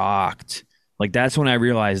rocked. Like, that's when I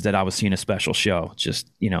realized that I was seeing a special show. Just,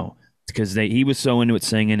 you know, because he was so into it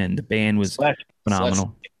singing, and the band was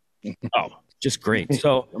phenomenal. Oh, just great.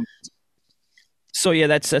 So yeah,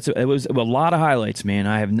 it was a lot of highlights, man.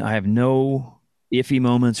 I have no iffy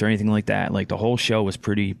moments or anything like that. Like, the whole show was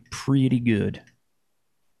pretty good.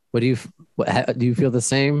 Do you feel the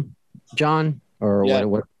same, John? Or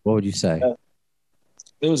what would you say?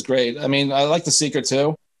 It was great. I mean, I like The Seeker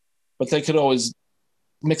too, but they could always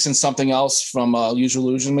mix in something else from Use Your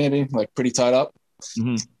Illusion, maybe, like Pretty Tied Up.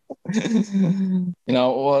 Mm-hmm. You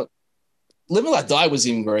know, Live and Let Die was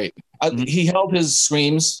even great. He held his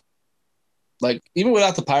screams, like, even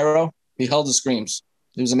without the pyro, he held his screams.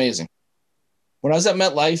 It was amazing. When I was at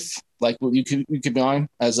MetLife, like you could be on,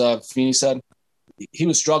 as Feeney said, he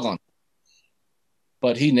was struggling,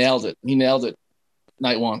 but he nailed it. He nailed it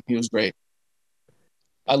night one. He was great.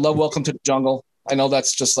 I love Welcome to the Jungle. I know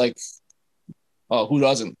that's just like, oh, who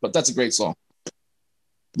doesn't? But that's a great song.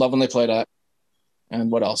 Love when they play that. And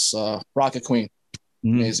what else? Rocket Queen.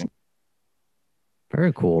 Amazing.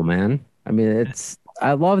 Very cool, man. I mean,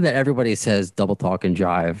 I love that everybody says Double Talk and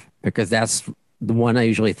Jive because that's the one I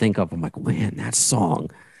usually think of. I'm like, man, that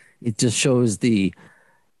song. It just shows the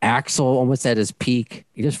Axl almost at his peak.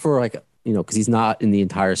 Just for like, because he's not in the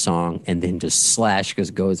entire song, and then just Slash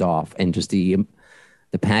goes off, and just the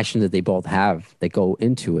passion that they both have that go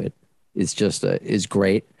into it is just is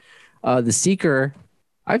great. The Seeker,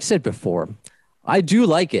 I've said before, I do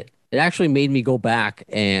like it. It actually made me go back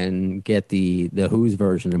and get the Who's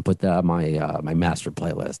version and put that on my master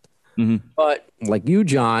playlist. Mm-hmm. But like you,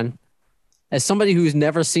 John, as somebody who's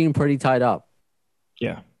never seen Pretty Tied Up,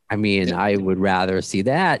 yeah, I mean, I would rather see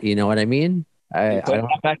that. You know what I mean? I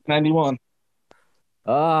back in 91.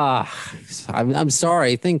 I'm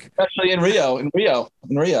sorry. I think Especially in Rio,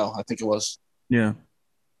 I think it was. Yeah.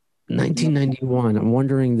 1991. I'm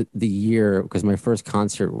wondering the year because my first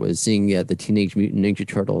concert was seeing the Teenage Mutant Ninja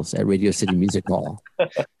Turtles at Radio City Music Hall. I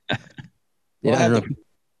have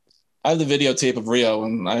the videotape of Rio,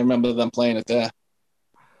 and I remember them playing it there.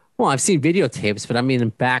 Well, I've seen videotapes, but I mean,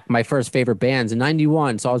 back my first favorite bands in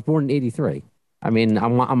 '91. So I was born in '83. I mean,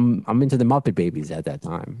 I'm into the Muppet Babies at that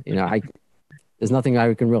time. There's nothing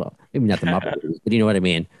I can really, maybe not the Muppet Babies, but you know what I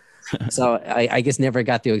mean. So I guess never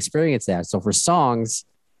got to experience that. So for songs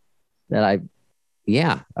that I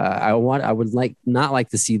would not like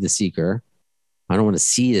to see The Seeker. I don't want to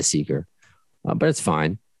see The Seeker, but it's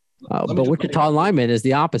fine. But Wichita Lineman is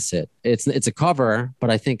the opposite. It's a cover, but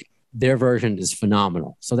I think their version is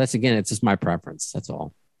phenomenal. So it's just my preference. That's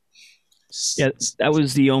all. Yeah, that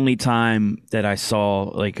was the only time that I saw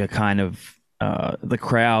like a kind of the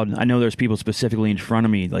crowd. I know there's people specifically in front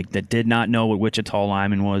of me like that did not know what Wichita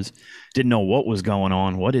Lineman was, didn't know what was going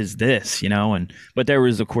on. What is this? But there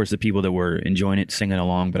was of course the people that were enjoying it, singing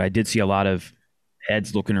along. But I did see a lot of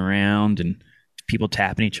heads looking around and people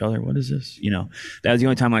tapping each other. What is this? That was the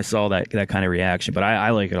only time I saw that kind of reaction. But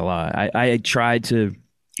I like it a lot. I tried to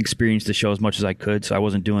experience the show as much as I could, so I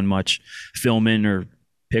wasn't doing much filming or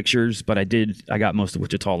pictures, but I got most of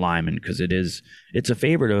Wichita Lineman because it's a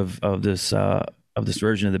favorite of this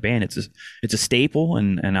version of the band. It's a staple,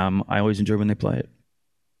 and I always enjoy when they play it.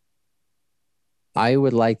 I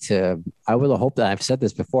would hope that I've said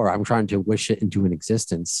this before. I'm trying to wish it into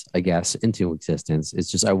existence. It's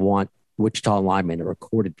just I want Wichita Lineman, a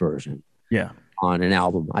recorded version, on an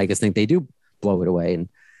album. I think they do blow it away,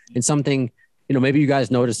 and something maybe you guys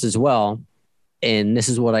noticed as well. And this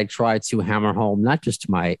is what I try to hammer home, not just to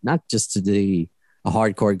a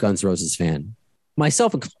hardcore Guns N' Roses fan,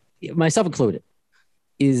 myself included,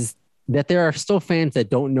 is that there are still fans that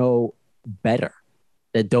don't know better,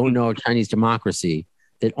 that don't know Chinese Democracy,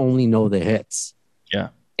 that only know the hits. Yeah.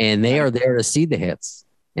 And they are there to see the hits.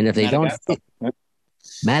 And if they don't,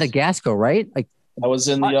 Madagascar, right? Like I was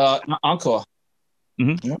in the encore.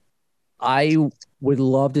 Mm-hmm. Yeah. I would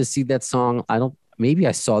love to see that song. Maybe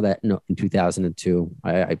I saw that in 2002.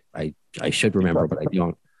 I should remember, but I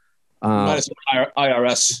don't. Might have seen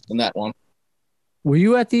IRS in that one. Were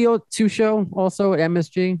you at the O2 show also at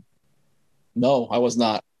MSG? No, I was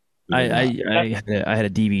not. I had a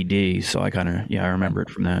DVD, so I remember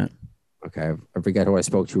it from that. Okay, I forget who I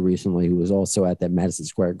spoke to recently who was also at that Madison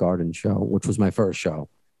Square Garden show, which was my first show.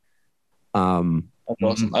 That's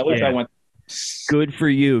awesome. I wish I went. Good for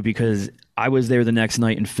you, because I was there the next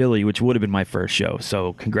night in Philly, which would have been my first show.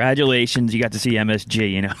 So congratulations, you got to see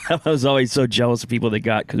MSG. I was always so jealous of people that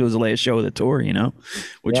got, because it was the last show of the tour.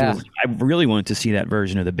 Which was, I really wanted to see that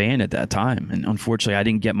version of the band at that time, and unfortunately, I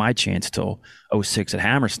didn't get my chance till 2006 at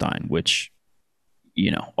Hammerstein. Which,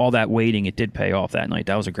 all that waiting, it did pay off that night.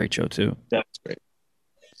 That was a great show too. That's great.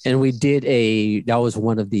 And we did that was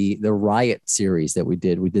one of the Riot series that we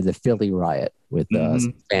did. We did the Philly Riot with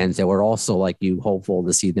fans that were also like you, hopeful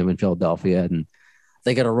to see them in Philadelphia, and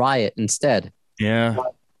they got a Riot instead. Yeah.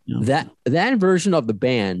 That version of the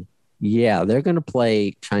band, they're going to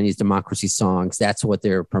play Chinese Democracy songs. That's what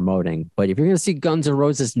they're promoting. But if you're going to see Guns N'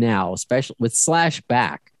 Roses now, especially with Slash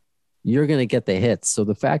back, you're going to get the hits. So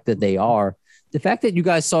the fact that you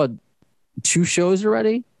guys saw 2 shows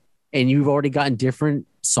already and you've already gotten different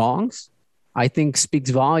songs, I think speaks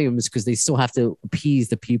volumes, because they still have to appease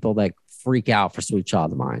the people that freak out for Sweet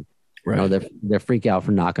Child of Mine. Right. They freak out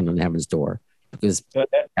for Knocking on Heaven's Door. Because can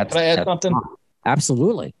I add something?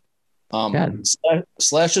 Absolutely.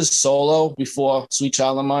 Slash's solo before Sweet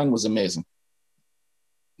Child of Mine was amazing.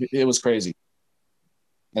 It was crazy.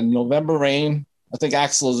 And November Rain, I think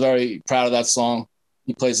Axl is very proud of that song.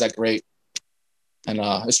 He plays that great. And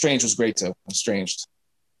Estranged was great too. Estranged.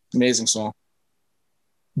 Amazing song.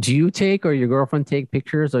 Do you take or your girlfriend take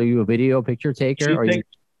pictures? Are you a video picture taker?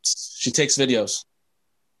 She takes videos.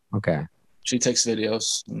 Okay. She takes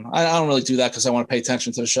videos. I don't really do that because I want to pay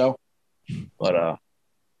attention to the show. But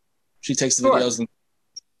she takes the videos and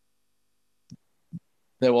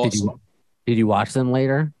they're awesome. Did you watch them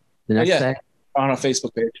later the next day? On our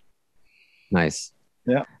Facebook page. Nice.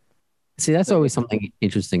 Yeah. See, that's always something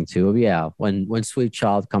interesting too. Yeah. When Sweet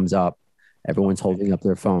Child comes up, everyone's holding up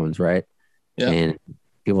their phones, right? Yeah. And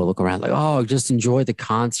people look around like, oh, just enjoy the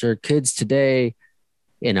concert. Kids today,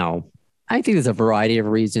 I think there's a variety of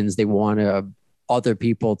reasons they want other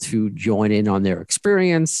people to join in on their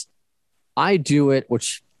experience. I do it,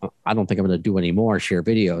 which I don't think I'm going to do anymore, share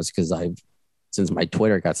videos, because since my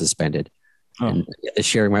Twitter got suspended. And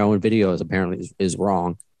sharing my own videos apparently is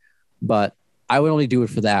wrong. But I would only do it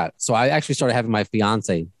for that. So I actually started having my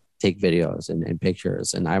fiance take videos and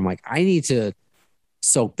pictures. And I'm like, I need to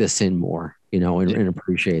soak this in more, and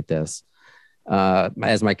appreciate this.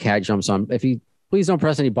 As my cat jumps on, please don't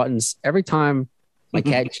press any buttons. Every time my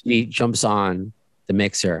cat jumps on the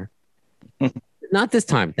mixer, not this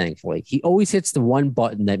time, thankfully, he always hits the one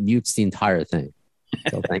button that mutes the entire thing.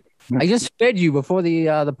 So thank you. I just fed you before the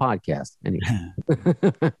podcast. Anyway.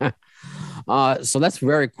 So that's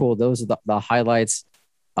very cool. Those are the highlights.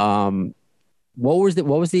 What was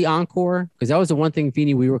the encore? Because that was the one thing,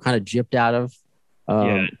 Feeney, we were kind of gypped out of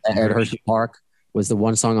at Hershey Park, was the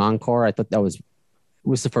one song encore. I thought that was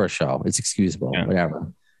the first show. It's excusable,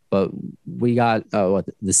 whatever. But we got the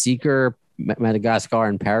Seeker, Madagascar,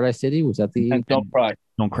 and Paradise City. Was that the? And Don't Cry.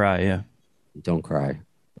 Don't Cry. Yeah. Don't Cry.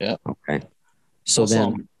 Yeah. Okay. So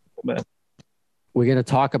then we're going to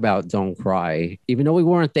talk about Don't Cry, even though we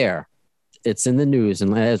weren't there. It's in the news,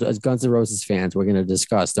 and as Guns N' Roses fans, we're going to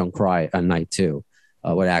discuss Don't Cry on night 2,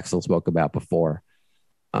 what Axl spoke about before.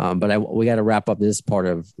 But we got to wrap up this part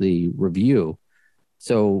of the review.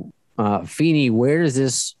 So, Feeney, where does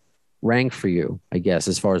this rank for you? I guess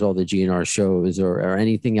as far as all the GNR shows, or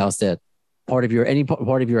anything else that part of your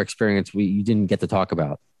experience you didn't get to talk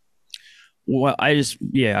about. Well, I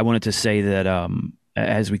wanted to say that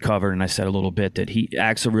as we covered, and I said a little bit, that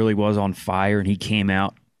Axl really was on fire, and he came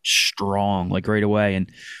out strong, like right away.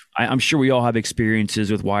 And I'm sure we all have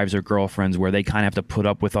experiences with wives or girlfriends where they kind of have to put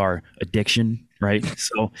up with our addiction, right?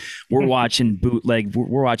 So we're watching bootleg,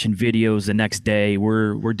 we're watching videos the next day,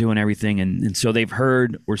 we're doing everything, and so they've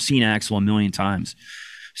heard or seen Axl a million times.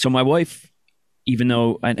 So my wife, even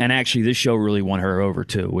though, and actually this show really won her over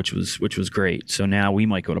too, which was great. So now we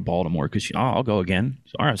might go to Baltimore because I'll go again.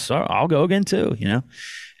 All right, so I'll go again too,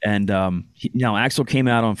 And Axl came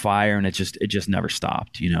out on fire, and it just never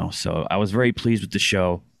stopped, So I was very pleased with the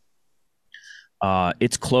show.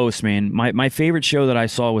 It's close, man. My favorite show that I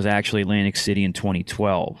saw was actually Atlantic City in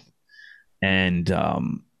 2012, and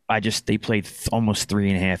they played almost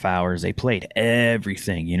 3.5 hours. They played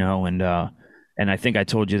everything, and I think I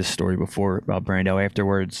told you the story before about Brando.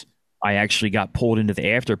 Afterwards, I actually got pulled into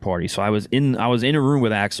the after party. So I was in a room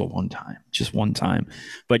with Axl just one time,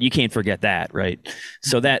 but you can't forget that, right?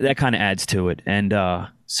 So that kind of adds to it. And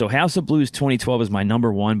so House of Blues 2012 is my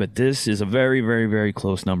number 1, but this is a very, very, very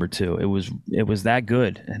close number 2. It was that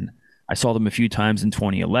good. And I saw them a few times in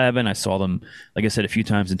 2011. I saw them, like I said, a few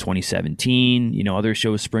times in 2017, other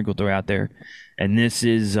shows sprinkled throughout there. And this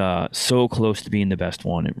is so close to being the best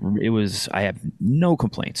one. I have no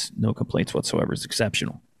complaints whatsoever. It's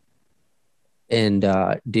exceptional. And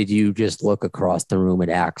did you just look across the room at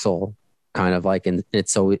Axl, kind of like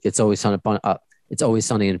it's always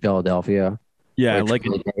sunny in Philadelphia? Yeah, like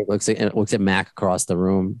it looks at Mac across the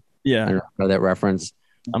room. Yeah, I don't know that reference.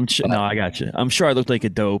 No, I got you. I'm sure I looked like a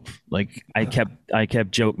dope. Like I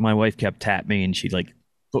kept joking. My wife kept tapping me, and she'd like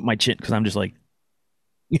put my chin because I'm just like,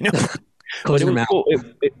 Close your mouth. Cool.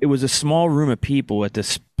 It was a small room of people at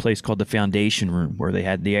this place called the Foundation Room where they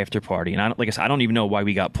had the after party. And I don't even know why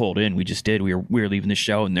we got pulled in. We just did. We were leaving the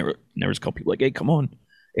show, and there was a couple people like, "Hey, come on,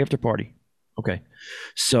 after party." Okay,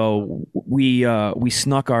 so we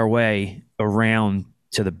snuck our way around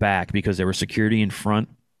to the back because there was security in front.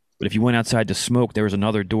 But if you went outside to smoke, there was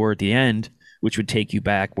another door at the end which would take you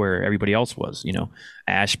back where everybody else was.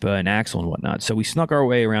 Ashba and Axl and whatnot. So we snuck our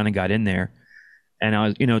way around and got in there. And I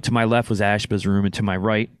was, to my left was Ashba's room, and to my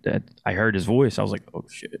right, that I heard his voice. I was like, "Oh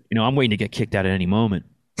shit!" I'm waiting to get kicked out at any moment.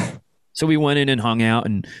 So we went in and hung out,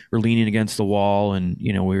 and we're leaning against the wall, and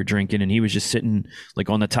we were drinking, and he was just sitting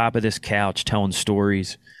like on the top of this couch telling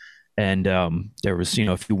stories, and there was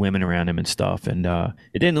a few women around him and stuff, and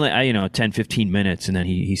it didn't 10, 15 minutes, and then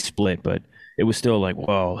he split, but it was still like,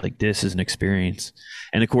 whoa, like this is an experience.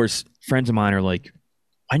 And of course, friends of mine are like,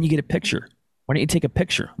 "Why didn't you get a picture? Why don't you take a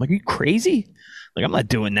picture? I'm like, are you crazy? Like, I'm not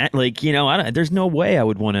doing that. Like, you know, there's no way I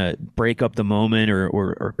would want to break up the moment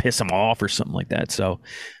or piss him off or something like that. So,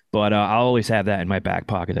 but I'll always have that in my back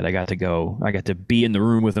pocket that I got to be in the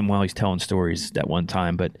room with him while he's telling stories that one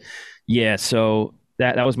time. But yeah, so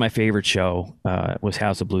that was my favorite show, was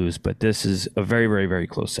House of Blues. But this is a very, very, very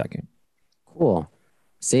close second. Cool.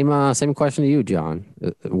 Same question to you, John.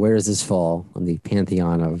 Where does this fall on the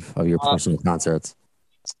pantheon of your personal concerts?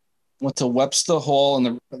 Went to Webster Hall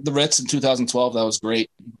and the Ritz in 2012. That was great.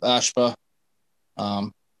 Ashba.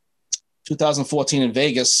 2014 in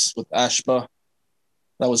Vegas with Ashba.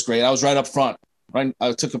 That was great. I was right up front. Right,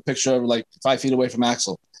 I took a picture like 5 feet away from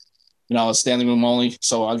Axl. You know, I was standing room only,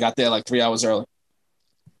 so I got there like 3 hours early.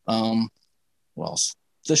 What else?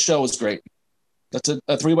 This show was great. That's a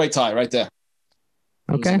 3-way tie right there.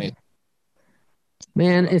 Okay.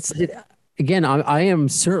 Man, again, I am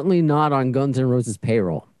certainly not on Guns N' Roses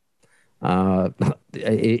payroll.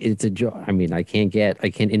 It's a joke. I mean, I can't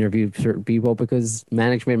interview certain people because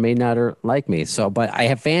management may not like me. So, but I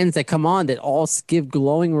have fans that come on that all give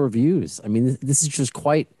glowing reviews. I mean, this is just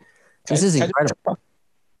this is incredible.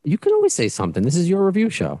 You can always say something. This is your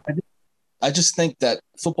review show. I just think that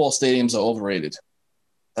football stadiums are overrated.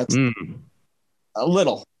 That's a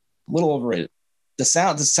little overrated. The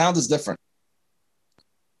sound is different.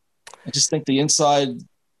 I just think the inside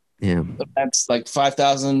events like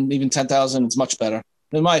 5,000, even 10,000, it's much better,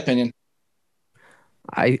 in my opinion.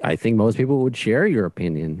 I think most people would share your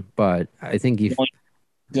opinion, but I think the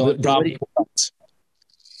only problem.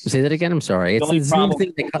 Say that again. I'm sorry. It's the Zoom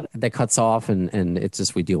thing that cuts off, and it's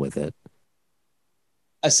just we deal with it.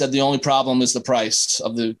 I said the only problem is the price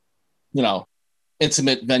of the,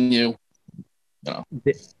 intimate venue.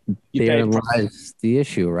 Therein lies the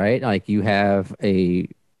issue, right? Like you have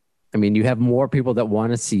more people that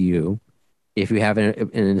want to see you. If you have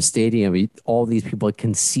in a stadium, all these people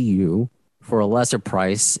can see you for a lesser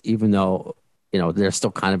price, even though, they're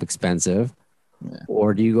still kind of expensive. Yeah.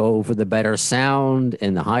 Or do you go for the better sound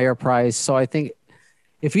and the higher price? So I think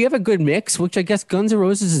if you have a good mix, which I guess Guns N'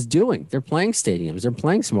 Roses is doing, they're playing stadiums, they're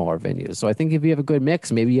playing smaller venues. So I think if you have a good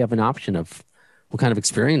mix, maybe you have an option of what kind of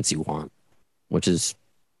experience you want, which is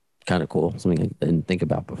kind of cool. Something I didn't think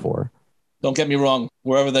about before. Don't get me wrong.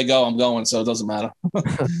 Wherever they go, I'm going, so it doesn't matter.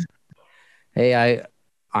 Hey,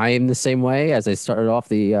 I am the same way as I started off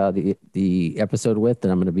the episode with, that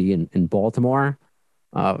I'm going to be in Baltimore.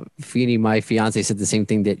 Feeney, my fiance, said the same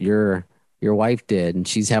thing that your wife did, and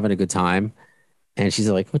she's having a good time. And she's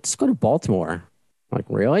like, let's go to Baltimore. I'm like,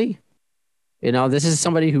 really? This is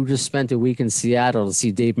somebody who just spent a week in Seattle to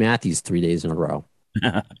see Dave Matthews 3 days in a row.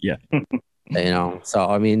 Yeah. So,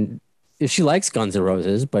 I mean, if she likes Guns N'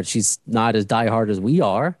 Roses, but she's not as diehard as we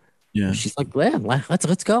are, she's like, yeah,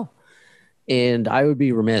 let's go. And I would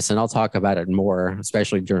be remiss, and I'll talk about it more,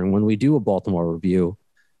 especially during when we do a Baltimore review.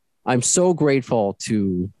 I'm so grateful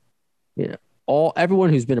to everyone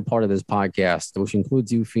who's been a part of this podcast, which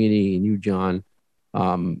includes you, Feeney, and you, John,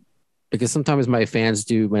 because sometimes my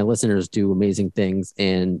listeners do amazing things.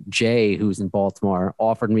 And Jay, who's in Baltimore,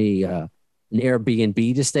 offered me an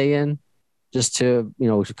Airbnb to stay in, just to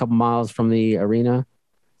a couple miles from the arena.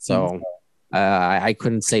 So I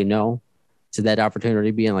couldn't say no to that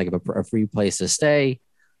opportunity, being like a free place to stay.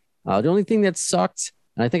 The only thing that sucked,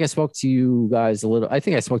 and I think I spoke to you guys a little. I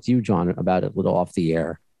think I spoke to you, John, about it a little off the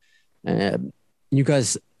air. You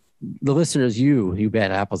guys, the listeners, you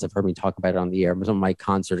bad apples have heard me talk about it on the air. Some of my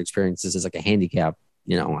concert experiences is like a handicap.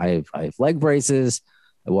 I have leg braces.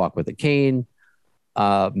 I walk with a cane.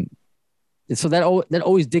 So that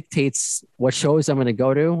always dictates what shows I'm going to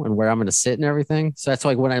go to and where I'm going to sit and everything. So that's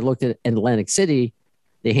like when I looked at Atlantic City,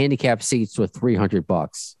 the handicap seats were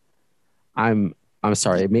 $300. I'm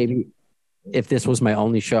sorry. Maybe if this was my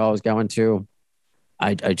only show I was going to,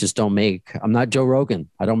 I just don't make. I'm not Joe Rogan.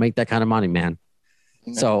 I don't make that kind of money, man.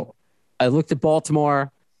 No. So I looked at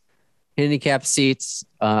Baltimore handicap seats.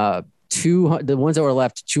 The ones that were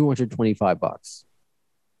left, $225.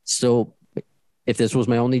 So if this was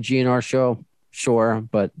my only GNR show, sure,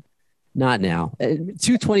 but not now.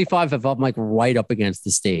 $225 if I'm like right up against the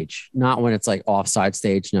stage, not when it's like offside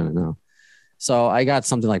stage. No. So I got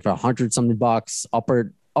something like for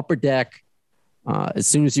 $100 upper deck. As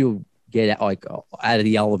soon as you get out of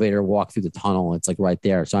the elevator, walk through the tunnel, it's like right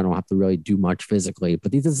there. So I don't have to really do much physically.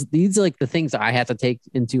 But these are like the things that I have to take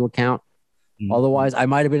into account. Mm-hmm. Otherwise, I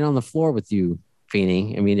might have been on the floor with you,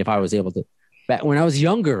 Feeney. I mean, if I was able to, back when I was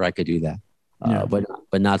younger, I could do that.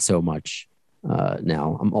 But not so much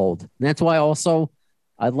now. I'm old. And that's why also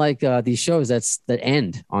I like these shows that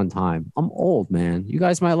end on time. I'm old, man. You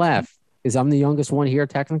guys might laugh because I'm the youngest one here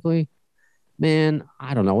technically. Man,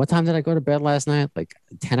 I don't know. What time did I go to bed last night? Like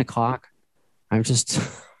 10 o'clock. I'm just,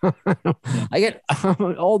 I'm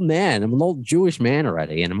an old man. I'm an old Jewish man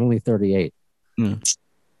already, and I'm only 38.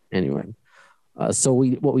 Anyway, so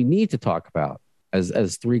what we need to talk about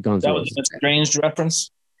as Three Guns. That was a strange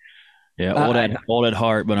reference. Yeah, old at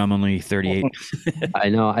heart, but I'm only 38. I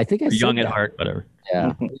know. I think I said young that. at heart, whatever.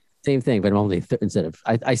 Yeah, same thing. But I'm only instead of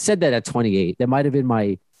I said that at 28. That might have been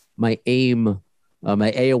my aim,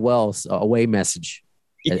 my AOL away message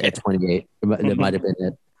at 28. That might have been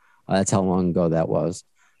it. That's how long ago that was.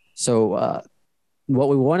 So what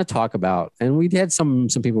we want to talk about, and we had some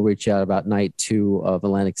people reach out about night 2 of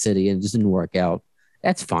Atlantic City, and it just didn't work out.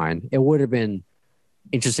 That's fine. It would have been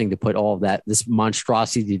interesting to put all of this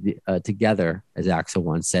monstrosity together, as Axel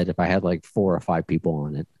once said, if I had like 4 or 5 people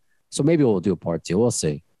on it. So maybe we'll do a part 2. We'll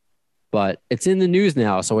see. But it's in the news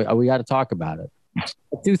now, so we got to talk about it.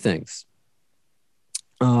 2 things.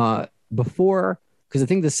 Before, because I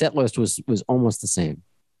think the set list was almost the same.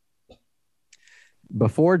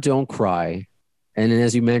 Before Don't Cry, and then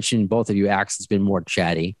as you mentioned, both of you, Axel's been more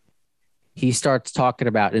chatty. He starts talking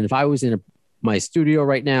about, and if I was in my studio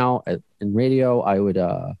right now in radio, I would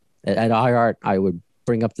at iHeart, I would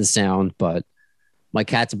bring up the sound, but my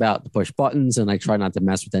cat's about to push buttons, and I try not to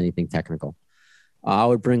mess with anything technical. I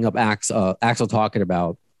would bring up Axel talking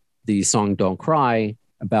about the song "Don't Cry,"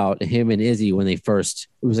 about him and Izzy when it was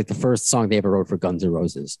like the first song they ever wrote for Guns N'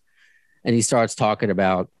 Roses, and he starts talking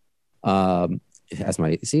about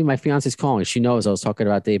my fiance's calling. She knows I was talking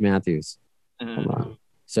about Dave Matthews. Hold on.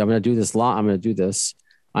 So I'm going to do this lot. I'm going to do this.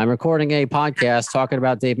 I'm recording a podcast talking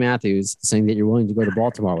about Dave Matthews, saying that you're willing to go to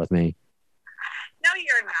Baltimore with me. No,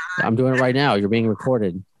 you're not. I'm doing it right now. You're being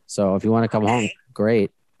recorded. So if you want to come home,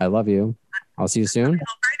 great. I love you. I'll see you soon.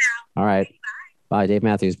 All right. Bye, Dave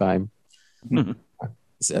Matthews. Bye.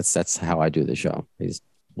 That's how I do the show.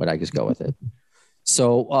 I just go with it.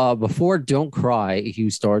 So before Don't Cry, he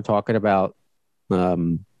started talking about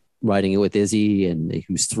writing it with Izzy, and he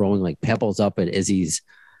was throwing like pebbles up at Izzy's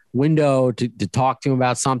window to talk to him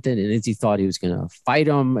about something, and Izzy thought he was going to fight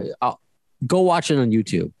him. Go watch it on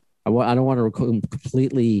YouTube. I don't want to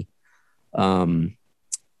completely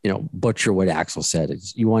butcher what Axel said.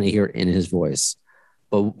 You want to hear it in his voice.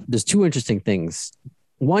 But there's 2 interesting things.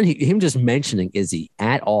 One, him just mentioning Izzy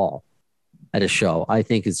at all at a show, I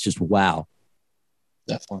think is just wow.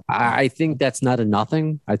 Definitely. I think that's not a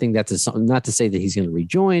nothing. I think that's not to say that he's going to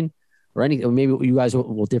rejoin or anything. Maybe you guys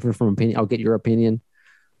will differ from opinion. I'll get your opinion.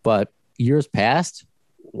 But years past,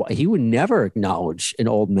 he would never acknowledge an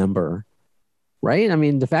old member, right? I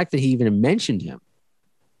mean, the fact that he even mentioned him.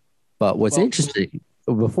 But what's interesting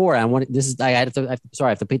before, I have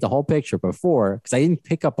to paint the whole picture before, because I didn't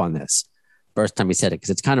pick up on this first time he said it because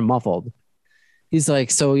it's kind of muffled. He's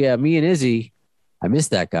like, so yeah, me and Izzy, I miss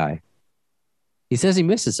that guy. He says he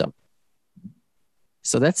misses him.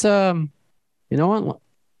 So that's you know what?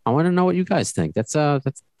 I want to know what you guys think. That's a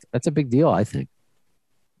big deal, I think.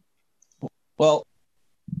 Well,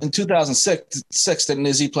 in 2006, didn't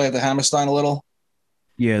Izzy play at the Hammerstein a little?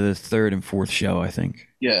 Yeah, the 3rd and 4th show, I think.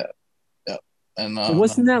 Yeah. And it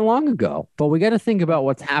wasn't that long ago, but we got to think about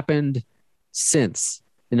what's happened since.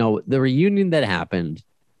 The reunion that happened,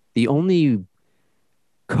 the interview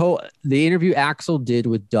Axel did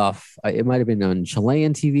with Duff, it might have been on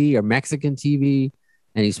Chilean TV or Mexican TV,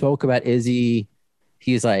 and he spoke about Izzy.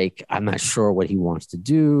 He's like, I'm not sure what he wants to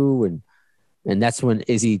do, and that's when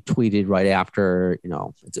Izzy tweeted right after,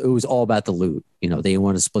 it was all about the loot. They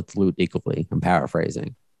want to split the loot equally. I'm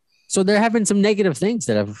paraphrasing. So there have been some negative things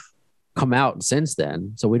that have come out since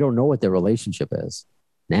then. So we don't know what their relationship is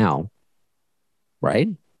now, right?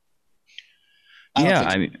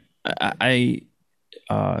 Yeah, I mean,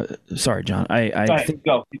 sorry, John. I think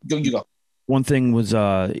you go. One thing was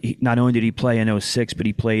not only did he play in 2006, but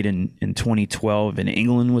he played in 2012 in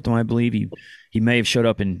England with them, I believe. He may have showed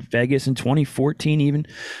up in Vegas in 2014 even.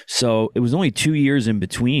 So it was only 2 years in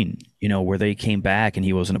between, where they came back and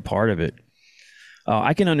he wasn't a part of it.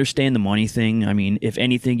 I can understand the money thing. I mean, if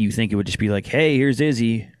anything, you think it would just be like, hey, here's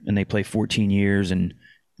Izzy, and they play 14 years and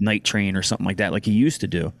Night Train or something like that, like he used to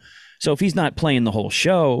do. So if he's not playing the whole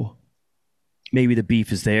show, maybe the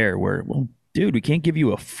beef is there where, well, dude, we can't give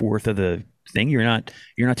you a fourth of the thing. You're not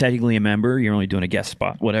technically a member. You're only doing a guest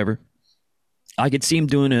spot, whatever. I could see him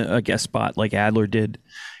doing a guest spot like Adler did,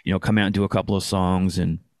 come out and do a couple of songs.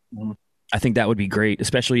 And I think that would be great,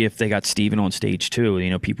 especially if they got Steven on stage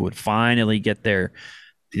too. People would finally get the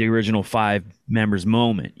original 5 members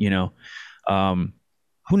moment,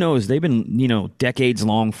 who knows? They've been, decades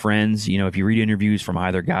long friends. If you read interviews from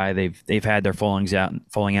either guy, they've had their falling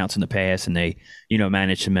outs in the past, and they,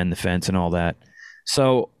 managed to mend the fence and all that.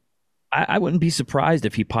 So I wouldn't be surprised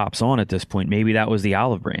if he pops on at this point. Maybe that was the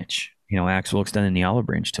olive branch. Axl extending the olive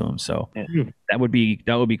branch to him. So that would be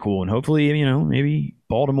cool. And hopefully, maybe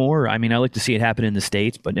Baltimore. I mean, I like to see it happen in the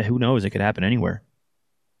States, but who knows? It could happen anywhere.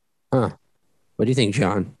 Huh. What do you think,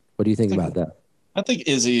 John? What do you think about that? I think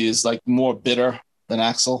Izzy is like more bitter than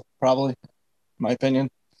Axl, probably, in my opinion.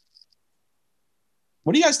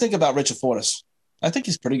 What do you guys think about Richard Fortus? I think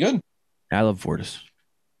he's pretty good. I love Fortus.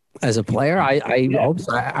 As a player, I hope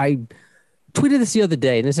so. I tweeted this the other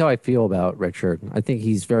day, and this is how I feel about Richard. I think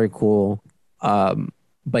he's very cool.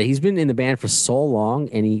 But he's been in the band for so long,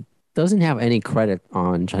 and he doesn't have any credit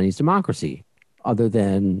on Chinese Democracy other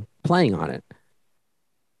than playing on it.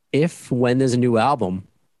 When there's a new album,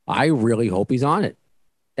 I really hope he's on it.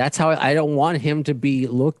 That's how I don't want him to be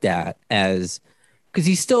looked at as, because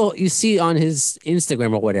he's still, you see on his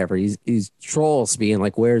Instagram or whatever, he's trolls being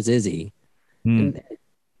like, "Where's Izzy?" And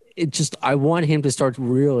I want him to start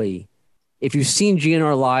really. If you've seen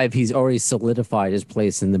GNR live, he's already solidified his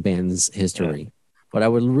place in the band's history. Yeah. But I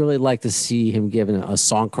would really like to see him given a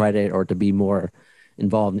song credit or to be more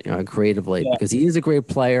involved creatively, because he is a great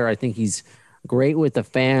player. I think he's great with the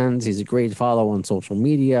fans. He's a great follow on social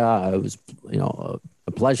media. It was,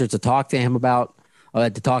 a pleasure to talk to him on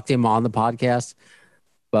the podcast.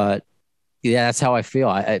 But yeah, that's how I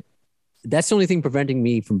feel. That's the only thing preventing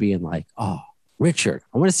me from being like, "Oh, Richard,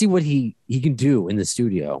 I want to see what he can do in the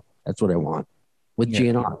studio." That's what I want with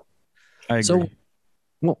GNR. I agree. So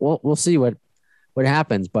we'll see what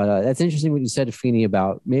happens. But that's interesting what you said to Feeney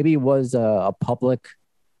about maybe it was a public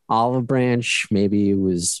olive branch. Maybe it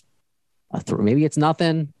was maybe it's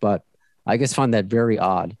nothing. But I just find that very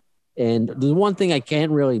odd. And the one thing I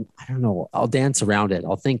can't really, I don't know, I'll dance around it.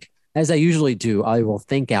 I'll think, as I usually do, I will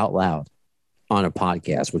think out loud on a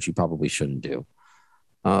podcast, which you probably shouldn't do.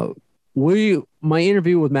 My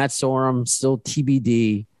interview with Matt Sorum, still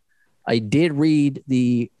TBD. I did read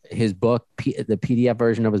his book, the PDF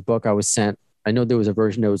version of his book I was sent. I know there was a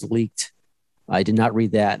version that was leaked. I did not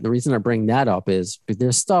read that. The reason I bring that up is because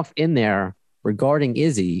there's stuff in there regarding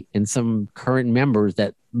Izzy and some current members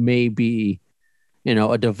that may be,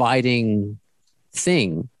 a dividing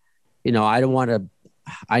thing. I don't want to.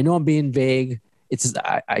 I know I'm being vague.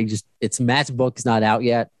 It's Matt's book is not out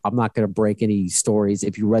yet. I'm not going to break any stories.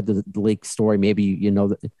 If you read the leaked story, maybe you know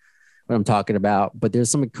what I'm talking about. But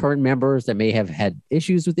there's some current members that may have had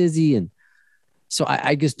issues with Izzy, and so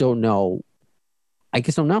I just don't know. I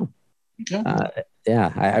just don't know. Okay.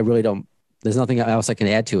 I really don't. There's nothing else I can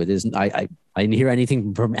add to it. I didn't hear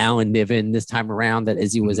anything from Alan Niven this time around that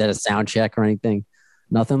Izzy was at a sound check or anything.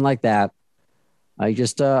 Nothing like that. I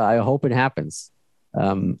just I hope it happens.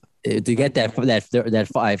 To get that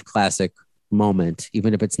Five Classic moment,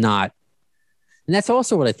 even if it's not. And that's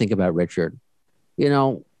also what I think about Richard.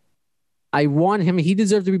 I want him. He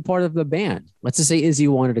deserves to be part of the band. Let's just say Izzy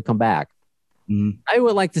wanted to come back. I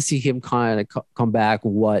would like to see him kind of come back.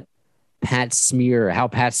 How Pat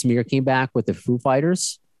Smear came back with the Foo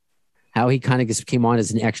Fighters, how he kind of just came on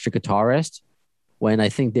as an extra guitarist when I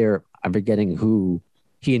think I'm forgetting who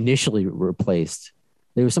he initially replaced.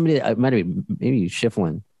 There was somebody that might have been maybe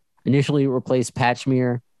Shiflin initially replaced Pat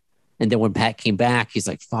Smear. And then when Pat came back, he's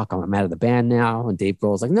like, "Fuck, I'm out of the band now." And Dave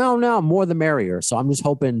Grohl's like, No, more the merrier. So I'm just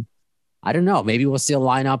hoping, I don't know, maybe we'll see a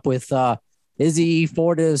lineup with Izzy,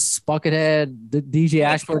 Fortus, Buckethead, DJ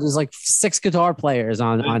Ashford. There's like 6 guitar players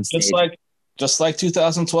on stage. Just like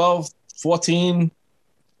 2012, 14. It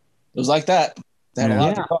was like that. They had a lot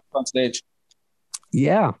of guitars on stage.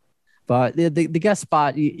 Yeah. But the guest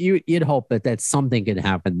spot, you'd hope that something could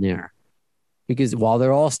happen there. Because while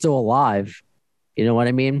they're all still alive, you know what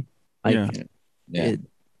I mean? The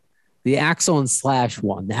Axl and Slash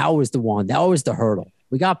one, that was the one. That was the hurdle.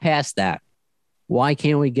 We got past that. Why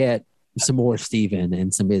can't we get some more Steven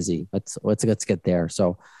and some Izzy? Let's get there.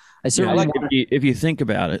 So I certainly if you think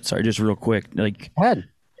about it, sorry, just real quick, like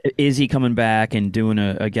Izzy coming back and doing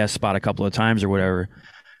a guest spot a couple of times or whatever,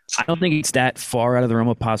 I don't think it's that far out of the realm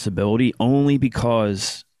of possibility, only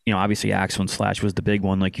because, obviously Axl and Slash was the big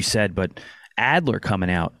one, like you said, but Adler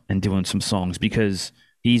coming out and doing some songs, because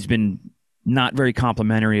he's been not very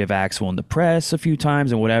complimentary of Axl in the press a few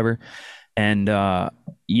times and whatever. And,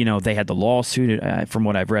 they had the lawsuit. From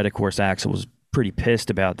what I've read, of course, Axl was pretty pissed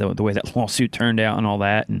about the way that lawsuit turned out and all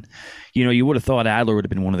that. And, you would have thought Adler would have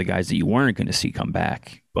been one of the guys that you weren't going to see come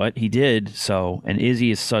back, but he did. So, and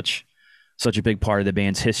Izzy is such a big part of the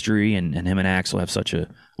band's history, and him and Axl have such a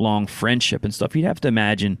long friendship and stuff. You'd have to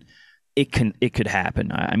imagine it could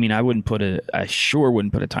happen. I sure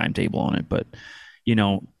wouldn't put a timetable on it, but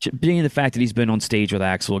being the fact that he's been on stage with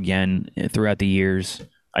Axl again throughout the years,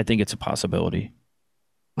 I think it's a possibility.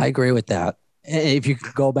 I agree with that. if you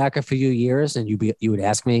could go back a few years and you would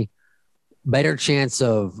ask me, better chance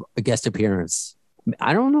of a guest appearance.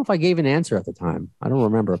 I don't know if I gave an answer at the time. I don't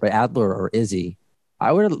remember, but Adler or Izzy,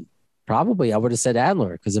 I would have said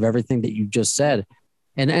Adler because of everything that you just said.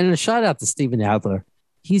 And a shout out to Steven Adler.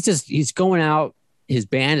 He's going out. His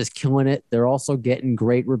band is killing it. They're also getting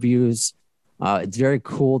great reviews. It's very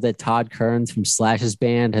cool that Todd Kearns from Slash's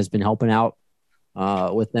band has been helping out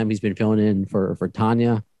with them. He's been filling in for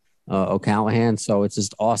Tanya O'Callahan. So it's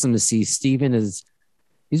just awesome to see Steven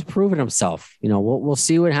he's proven himself. You know, we'll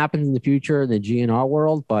see what happens in the future in the GNR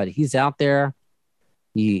world, but he's out there.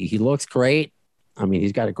 He looks great. I mean,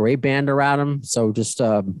 he's got a great band around him. So just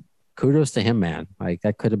kudos to him, man. Like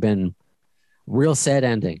that could have been real sad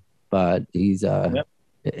ending, but he's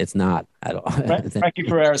it's not at all. Frankie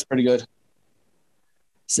Ferrer is pretty good.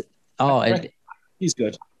 And he's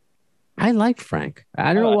good. I like Frank.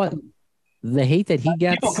 I don't know what the hate that he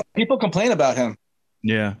gets. People complain about him.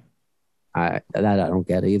 Yeah. I don't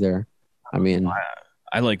get either. I mean,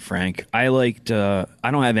 I like Frank. I liked. I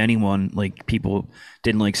don't have anyone like people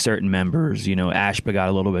didn't like certain members. You know, Ashba got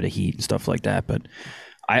a little bit of heat and stuff like that. But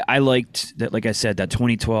I liked that. Like I said, that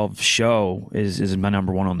 2012 show is my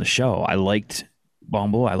number one on the show. I liked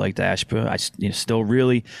Bumble. I liked Ashba. Still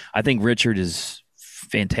really. I think Richard is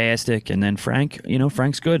fantastic, and then Frank. You know,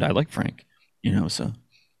 Frank's good. I like Frank. You know, so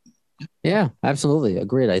yeah, absolutely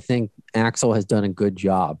agreed. I think Axel has done a good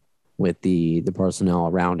job with the personnel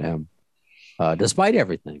around him, despite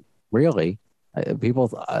everything. Really, people,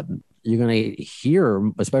 you're going to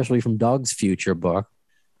hear, especially from Doug's future book,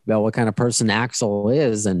 about what kind of person Axel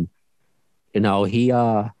is, and you know,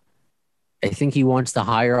 I think he wants to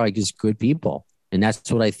hire like just good people, and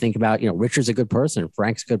that's what I think about. You know, Richard's a good person,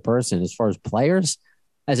 Frank's a good person. As far as players,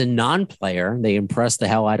 as a non-player, they impress the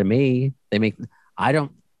hell out of me. I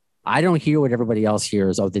don't hear what everybody else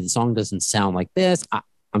hears. Oh, the song doesn't sound like this.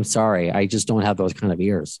 I'm sorry. I just don't have those kind of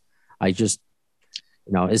ears. I just,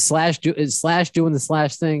 you know, is Slash doing the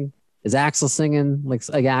Slash thing? Is Axel singing like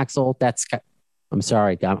Axel? I'm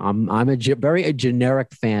sorry. I'm a very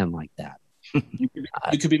generic fan like that. You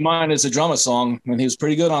could be mine as a drummer song, and he was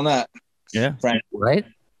pretty good on that. Yeah. Frank. Right.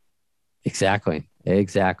 Exactly.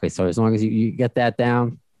 So as long as you get that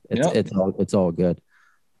down, it's all good.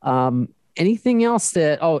 Anything else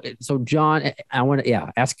so John, I want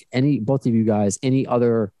to ask both of you guys any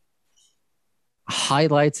other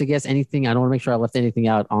highlights, I guess, anything. I don't want to make sure I left anything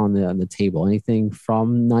out on the table. Anything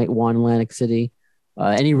from night one, Atlantic City?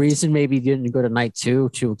 Any reason maybe you didn't go to night two,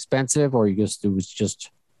 too expensive, or it was just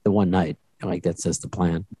the one night? Like that's just the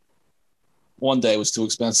plan. One day was too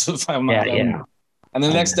expensive. Yeah. And the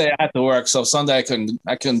next day I had to work, so Sunday I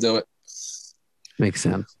couldn't do it. Makes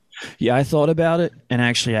sense. Yeah, I thought about it, and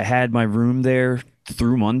actually I had my room there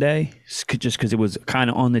through Monday just because it was kind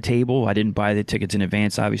of on the table. I didn't buy the tickets in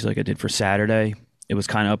advance, obviously, like I did for Saturday. It was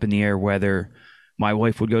kind of up in the air whether my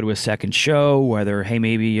wife would go to a second show, whether, hey,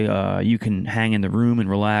 maybe you can hang in the room and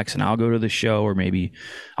relax and I'll go to the show, or maybe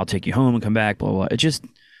I'll take you home and come back, blah, blah, blah.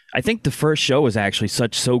 I think the first show was actually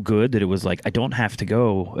so good that it was like, I don't have to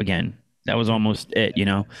go again. That was almost it, you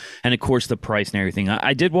know? And of course the price and everything.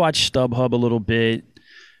 I did watch StubHub a little bit,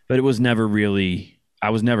 but it was never really, I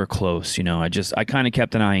was never close, you know. I kind of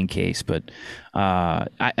kept an eye in case, but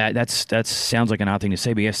that sounds like an odd thing to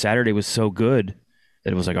say, but yeah, Saturday was so good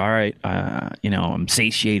that it was like, all right, you know, I'm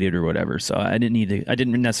satiated or whatever. So I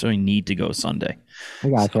didn't necessarily need to go Sunday. I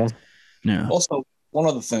gotcha. So, yeah. Also, one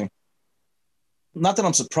other thing. Not that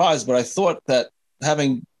I'm surprised, but I thought that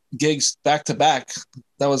having gigs back to back,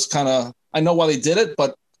 that was kind of, I know why they did it,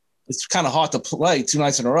 but it's kind of hard to play 2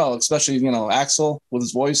 nights in a row, especially, you know, Axel with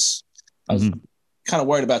his voice. I was kind of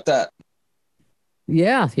worried about that.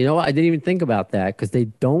 Yeah. You know, I didn't even think about that because they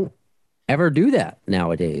don't ever do that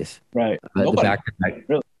nowadays. Right. The back to back.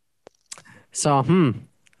 Really. So,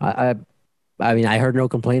 I mean, I heard no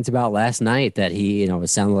complaints about last night that he, you know, it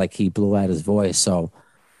sounded like he blew out his voice. So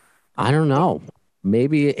I don't know.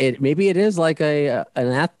 Maybe it is like an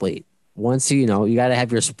athlete. Once you got to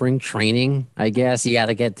have your spring training. I guess you got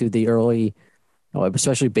to get through the early,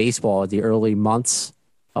 especially baseball, the early months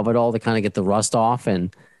of it all to kind of get the rust off.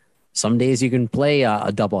 And some days you can play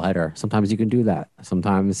a doubleheader. Sometimes you can do that.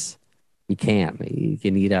 Sometimes you can't. You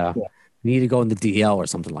need to go in the DL or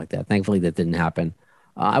something like that. Thankfully, that didn't happen.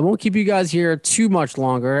 I won't keep you guys here too much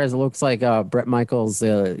longer, as it looks like Brett Michaels'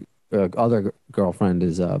 other girlfriend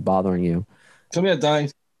is bothering you. Come here, Donnie.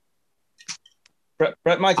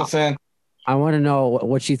 Brett Michael fan. I want to know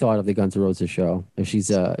what she thought of the Guns N' Roses show, if she's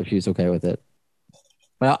okay with it.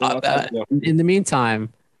 But in the meantime,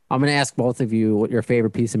 I'm going to ask both of you what your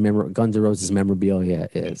favorite piece of Guns N' Roses memorabilia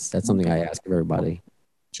is. That's something I ask of everybody.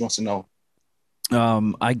 She wants to know.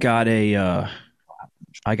 I got a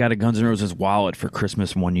Guns N' Roses wallet for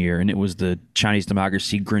Christmas one year, and it was the Chinese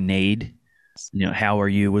Democracy grenade. You know, "How are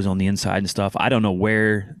you" was on the inside and stuff. I don't know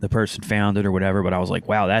where the person found it or whatever, but I was like,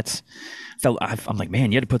 wow, I'm like,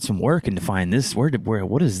 man, you had to put some work into find this.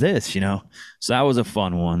 What is this? You know? So that was a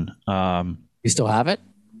fun one. You still have it?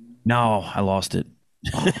 No, I lost it,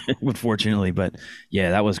 unfortunately. But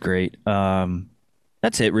yeah, that was great.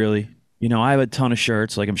 That's it, really. You know, I have a ton of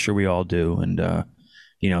shirts, like I'm sure we all do, and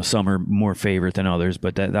you know, some are more favorite than others.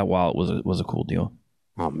 But that wallet was a cool deal.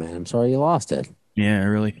 Oh man, I'm sorry you lost it. Yeah,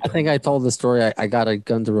 really. I think I told the story. I got a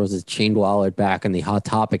Guns N' Roses chain wallet back in the Hot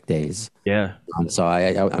Topic days. Yeah. So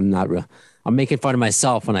I'm not real. I'm making fun of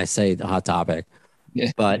myself when I say the Hot Topic.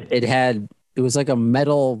 Yeah. But it was like a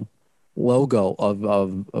metal logo of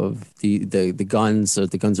the Guns, or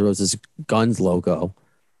the Guns N' Roses Guns logo,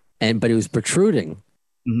 but it was protruding.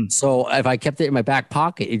 Mm-hmm. So if I kept it in my back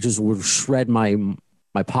pocket, it just would shred my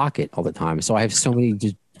pocket all the time. So I have so many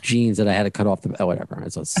jeans that I had to cut off whatever.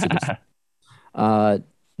 So it's stupid.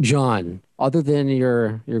 John, other than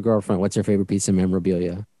your girlfriend, what's your favorite piece of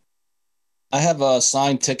memorabilia? I have a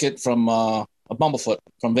signed ticket from a Bumblefoot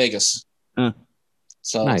from Vegas.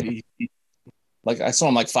 So Nice. like I saw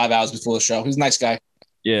him like 5 hours before the show. He's a nice guy.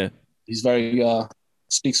 Yeah. He's very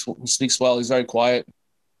speaks well. He's very quiet.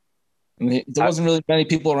 And there wasn't really many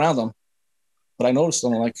people around him, but I noticed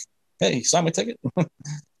him. I'm like, hey, he signed my ticket.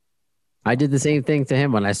 I did the same thing to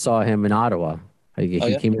him when I saw him in Ottawa. He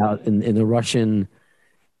came out in the Russian.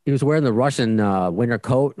 He was wearing the Russian winter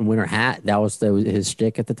coat and winter hat. That was his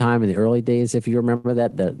shtick at the time in the early days, if you remember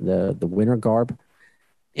that, the winter garb.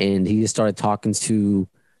 And he just started talking to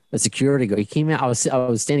a security guard. He came out. I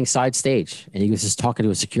was standing side stage, and he was just talking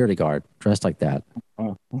to a security guard dressed like that.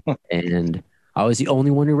 And I was the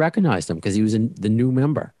only one who recognized him because he was the new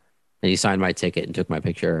member. And he signed my ticket and took my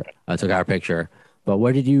picture. Took our picture. But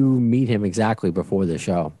where did you meet him exactly before the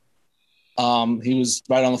show? He was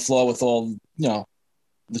right on the floor with all, the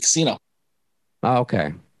casino. Oh,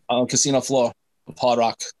 okay. Casino floor of Hard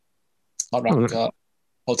Rock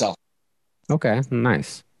Hotel. Okay,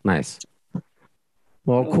 nice.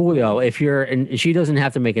 Well, coolio. And she doesn't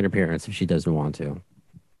have to make an appearance if she doesn't want to.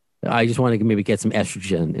 I just want to maybe get some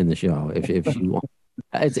estrogen in the show if she wants.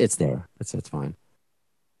 It's there. It's fine.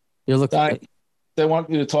 You're looking. They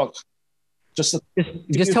want you to talk. Just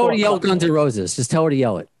tell her to yell Guns N' Roses. Just tell her to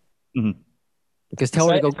yell it. Mm-hmm. Just tell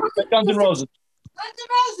her to go Guns N' Roses. Guns N'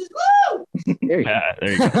 Roses, woo! There you Yeah,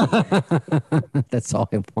 there you go. That's all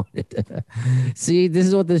I wanted. See, this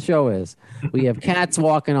is what the show is. We have cats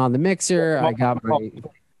walking on the mixer. I got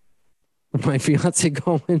my fiance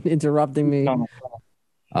going, interrupting me.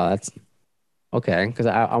 That's okay, because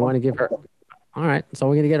I want to give her. All right, so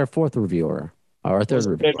we're gonna get our fourth reviewer, or our third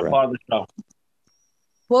reviewer. Favorite part of the show.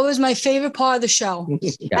 What was my favorite part of the show?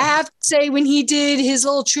 I have to say when he did his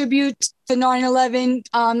little tribute for 9/11,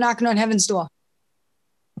 knocking on heaven's door.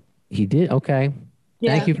 He did? Okay.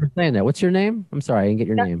 Yeah. Thank you for saying that. What's your name? I'm sorry, I didn't get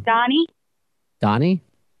your name. Donnie. Donnie?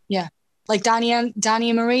 Yeah. Like Donnie and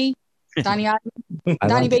Marie. Donnie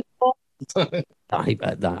Donnie Baseball. Donnie,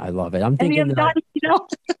 I love it. I'm Any thinking of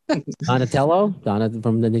Donnie, Donatello? Donna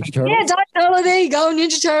from the Ninja Turtles? Yeah, Donatello. There you go.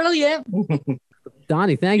 Ninja Turtle. Yeah.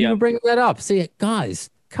 Donnie, thank you for bringing that up. See, guys,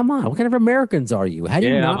 come on. What kind of Americans are you? How do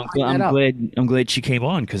you not bring that up? I'm glad she came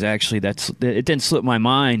on because actually it didn't slip my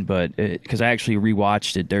mind, but because I actually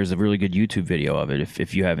rewatched it. There's a really good YouTube video of it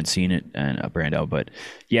if you haven't seen it, and Brando. But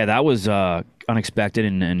yeah, that was unexpected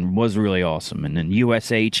and was really awesome. And then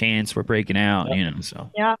USA chants were breaking out,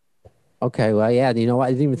 So yeah. Okay, well, yeah. You know what?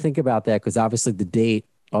 I didn't even think about that because obviously the date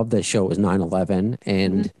of the show was 9/11,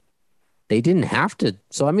 and they didn't have to.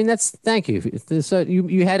 So I mean, thank you. So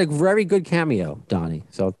you had a very good cameo, Donnie.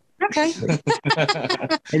 So Okay.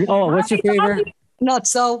 and, what's your favorite? Not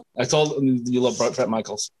so. I told you love Bret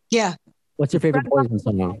Michaels. Yeah. What's your favorite Poison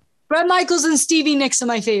song? Bret Michaels and Stevie Nicks are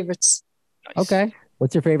my favorites. nice. Okay.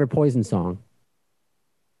 What's your favorite Poison song?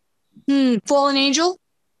 Fallen Angel.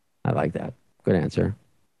 I like that. Good answer.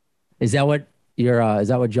 Is that what is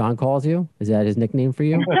that what John calls you? Is that his nickname for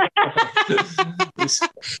you?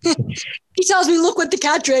 He tells me, look what the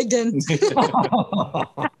cat dragged in.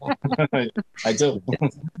 I do.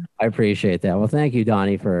 I appreciate that. Well, thank you,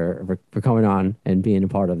 Donnie, for coming on and being a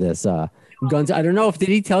part of this. Guns. I don't know did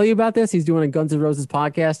he tell you about this? He's doing a Guns N' Roses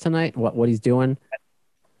podcast tonight. What he's doing?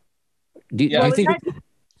 Do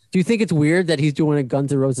you think it's weird that he's doing a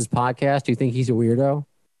Guns N' Roses podcast? Do you think he's a weirdo?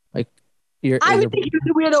 Like, I would think he was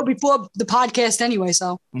a weirdo before the podcast anyway.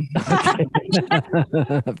 So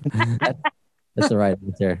that's the right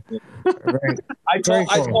answer. I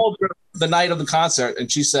told her the night of the concert,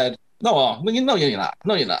 and she said, No, you're not.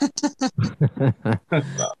 No, you're not.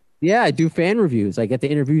 Yeah, I do fan reviews. I get to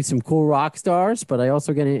interview some cool rock stars, but I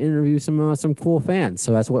also get to interview some cool fans.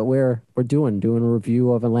 So that's what we're doing a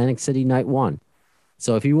review of Atlantic City Night 1.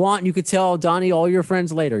 So if you want, you could tell Donnie all your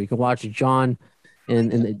friends later. You can watch John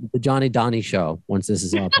and the Johnny Donnie show once this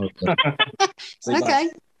is all posted. Okay.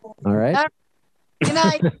 All right. Good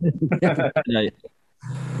night. Good night.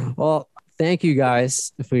 Well, thank you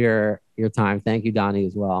guys for your time. Thank you, Donnie,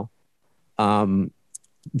 as well.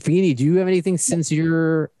 Feeney, do you have anything since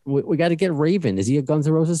we got to get Raven? Is he a Guns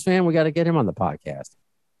N' Roses fan? We got to get him on the podcast.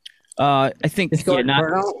 I think Disco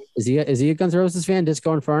Inferno? Is he a Guns N' Roses fan?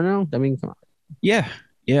 Disco Inferno? I mean, come on. Yeah.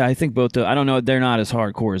 I think both. I don't know. They're not as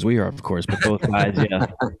hardcore as we are, of course, but both guys,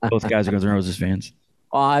 both guys are Guns N' Roses fans.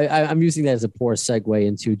 I'm using that as a poor segue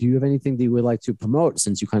into. Do you have anything that you would like to promote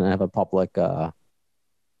since you kind of have a public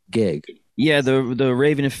gig? Yeah, the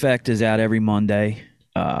Raven Effect is out every Monday.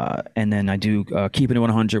 And then I do Keeping It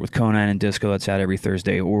 100 with Conan and Disco. That's out every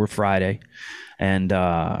Thursday or Friday. And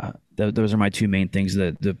those are my two main things.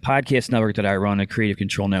 The podcast network that I run, a Creative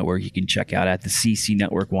Control Network, you can check out at the CC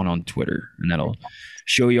Network 1 on Twitter. And that'll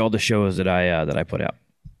show you all the shows that I put out.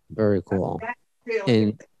 Very cool.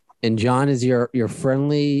 And John is your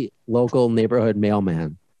friendly local neighborhood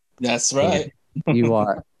mailman. That's right. You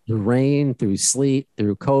are through rain, through sleet,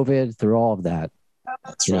 through COVID, through all of that.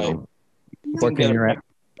 That's right.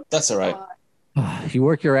 That's all right. You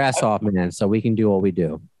work your ass off, man, so we can do what we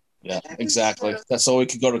do. Yeah, exactly. That's all we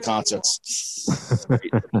can go to concerts.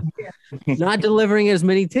 Not delivering as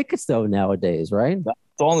many tickets though nowadays, right?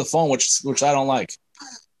 It's on the phone, which I don't like.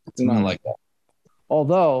 I do not like that.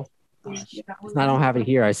 Although I don't have it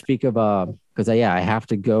here. I speak of because I have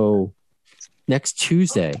to go next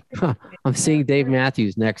Tuesday. I'm seeing Dave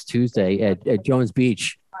Matthews next Tuesday at Jones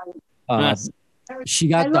Beach. She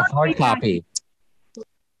got the hard copy.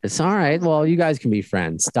 It's all right. Well, you guys can be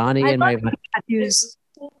friends. Donnie and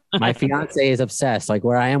my fiance is obsessed. Like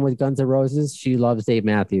where I am with Guns N' Roses, she loves Dave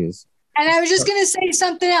Matthews. And I was just gonna say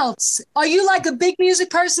something else. Are you like a big music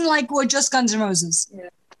person, or just Guns N' Roses? Yeah.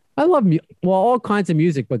 I love all kinds of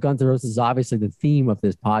music, but Guns N' Roses is obviously the theme of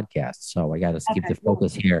this podcast. So I got to keep the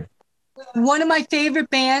focus here. One of my favorite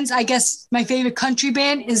bands, I guess my favorite country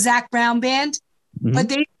band is Zac Brown Band, but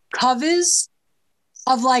they covers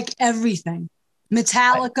of like everything.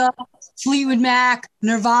 Metallica, Fleetwood Mac,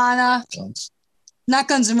 Nirvana, not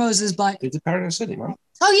Guns N' Roses, but they did Paradise City, right?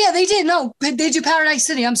 Oh yeah, they did. No, they do Paradise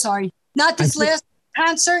City. I'm sorry, not this last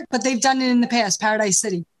concert, but they've done it in the past. Paradise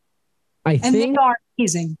City. They are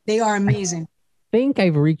amazing. They are amazing. I think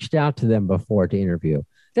I've reached out to them before to interview.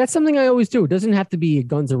 That's something I always do. It doesn't have to be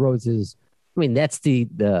Guns N' Roses. I mean, that's the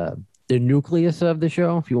nucleus of the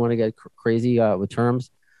show. If you want to get crazy with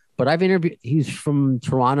terms. But I've interviewed, he's from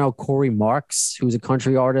Toronto, Corey Marks, who's a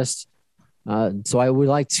country artist. So I would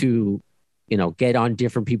like to, get on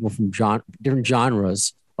different people from different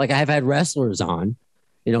genres. Like I have had wrestlers on,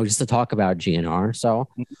 just to talk about GNR. So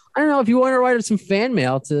I don't know if you want to write some fan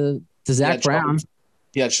mail to Zac Brown.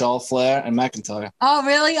 Yeah, Charles Flair and McIntyre. Oh,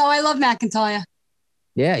 really? Oh, I love McIntyre.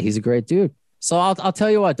 Yeah, he's a great dude. So I'll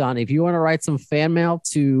tell you what, Donnie, if you want to write some fan mail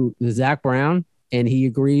to Zac Brown, and he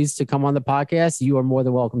agrees to come on the podcast, you are more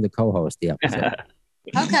than welcome to co-host the episode.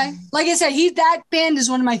 Okay. Like I said, that band is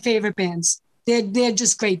one of my favorite bands. They're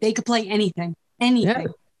just great. They could play anything. Yeah.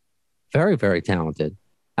 Very, very talented.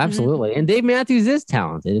 Absolutely. Mm-hmm. And Dave Matthews is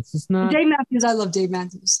talented. It's just not... Dave Matthews, I love Dave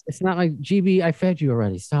Matthews. It's not like, GB, I fed you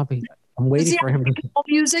already. Stop it. I'm waiting for him to...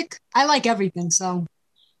 Music? I like everything, so...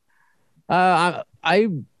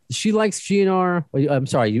 She likes GNR. I'm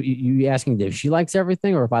sorry, you asking if she likes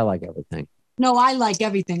everything or if I like everything? No, I like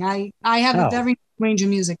everything. I have a very range of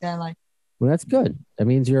music that I like. Well, that's good. That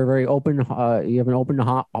means you're very open. You have an open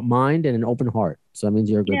mind and an open heart. So that means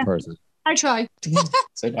you're a good person. I try.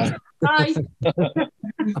 Say bye. Bye.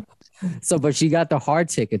 So, but she got the hard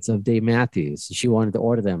tickets of Dave Matthews. She wanted to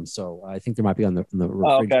order them. So I think they might be on the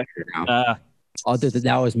refrigerator now. Other than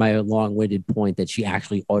that was my long-winded point that she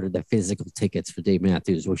actually ordered the physical tickets for Dave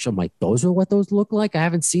Matthews, which I'm like, those are what those look like? I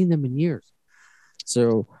haven't seen them in years.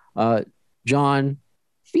 So, John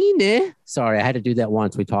Feeney. Sorry, I had to do that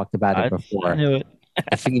once. We talked about it before. I knew it.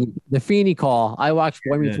 the Feeney call. I watched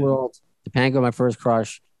Boy Meets World. Topanga, my first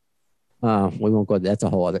crush. We won't go. That's a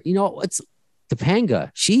whole other. It's Topanga.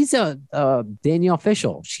 She's a Danielle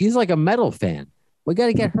Fishel. She's like a metal fan. We got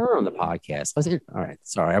to get her on the podcast. All right.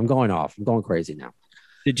 Sorry, I'm going off. I'm going crazy now.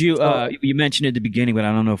 Did you? You mentioned at the beginning, but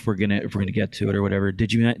I don't know if we're gonna get to it or whatever.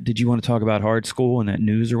 Did you want to talk about Hard School and that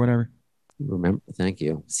news or whatever? Remember? Thank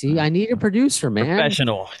you. See, I need a producer, man.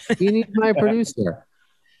 Professional. You need my producer.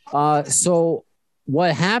 So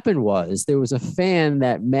what happened was there was a fan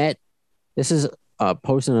that met This is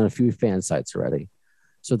posted on a few fan sites already.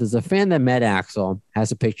 So there's a fan that met Axl,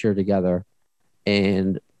 has a picture together,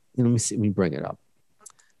 and let me see. Let me bring it up.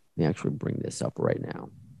 Let me actually bring this up right now,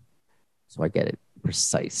 so I get it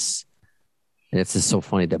precise. And it's just so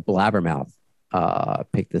funny that Blabbermouth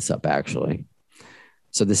picked this up actually.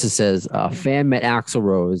 So this says, fan met Axl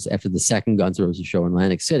Rose after the second Guns N' Roses show in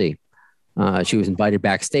Atlantic City. She was invited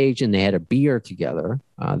backstage and they had a beer together.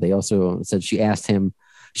 They also said she asked him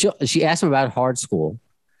about Hard School,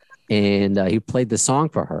 and he played the song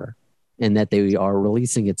for her, and that they are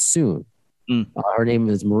releasing it soon. Her name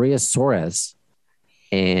is Maria Soares,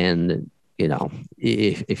 and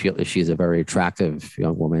if she's a very attractive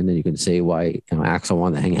young woman, then you can see why Axl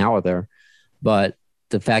wanted to hang out with her. But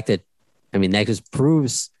the fact that, that just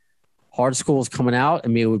proves Hard School is coming out.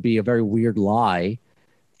 It would be a very weird lie.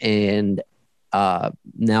 And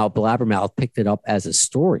now Blabbermouth picked it up as a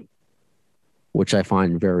story, which I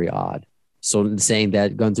find very odd. So saying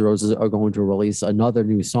that Guns N' Roses are going to release another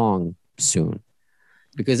new song soon,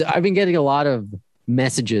 because I've been getting a lot of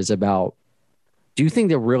messages about, do you think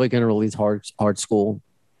they're really going to release Hard School?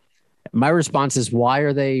 My response is, why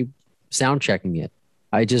are they sound checking it?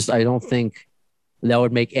 I don't think that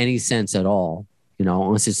would make any sense at all,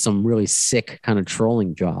 unless it's some really sick kind of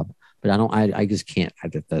trolling job. But I just can't.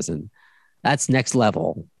 That's next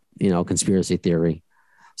level, conspiracy theory.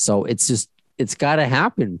 So it's got to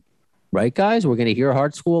happen, right, guys? We're going to hear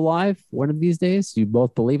Hard School live one of these days. You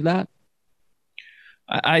both believe that?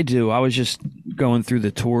 I do. I was just going through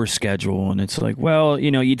the tour schedule, and it's like, well,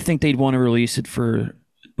 you'd think they'd want to release it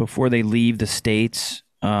before they leave the States.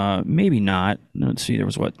 Maybe not. Let's see. There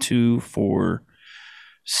was 2, 4,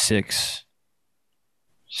 6,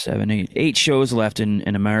 7, 8 shows left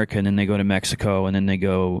in America, and then they go to Mexico, and then they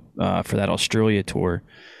go for that Australia tour.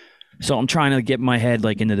 So I'm trying to get my head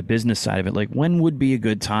into the business side of it. Like, when would be a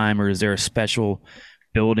good time, or is there a special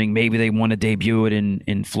building? Maybe they want to debut it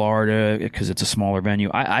in Florida because it's a smaller venue.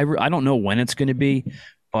 I don't know when it's going to be,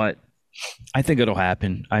 but I think it'll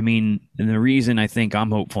happen. And the reason I think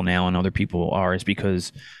I'm hopeful now and other people are is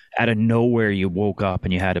because out of nowhere you woke up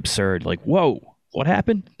and you had Absurd. Like, whoa, what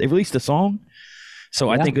happened? They released a song.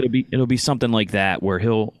 So yeah. I think it'll be something like that where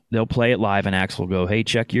they'll play it live and Axl will go, hey,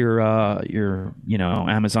 check your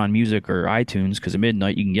Amazon Music or iTunes, because at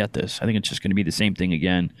midnight you can get this. I think it's just going to be the same thing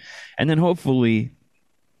again, and then hopefully,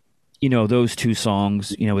 those 2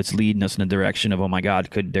 songs, it's leading us in the direction of, oh my God,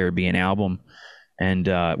 could there be an album? And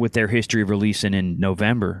with their history of releasing in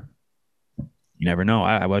November, you never know.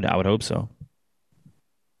 I would hope so.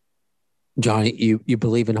 Johnny, you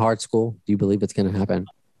believe in Hard School? Do you believe it's going to happen?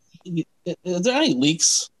 Is there any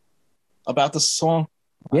leaks about this song?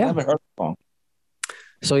 Yeah. I never heard the song.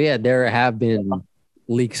 So yeah, there have been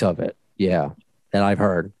leaks of it. Yeah, that I've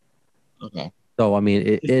heard. Okay. So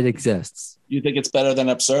it exists. You think it's better than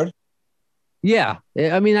Absurd? Yeah,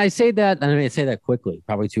 I say that, and I say that quickly,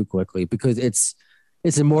 probably too quickly, because it's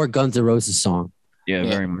a more Guns N' Roses song. Yeah,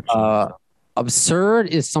 very much. Absurd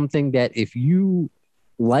is something that if you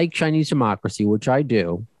like Chinese Democracy, which I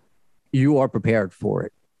do, you are prepared for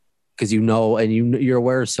it, because you're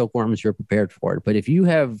aware of Silkworms, you're prepared for it. But if you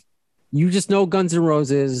just know Guns N'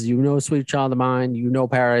 Roses, Sweet Child of Mine,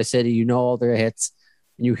 Paradise City, all their hits,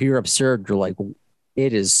 and you hear Absurd, you're like,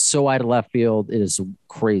 it is so out of left field, it is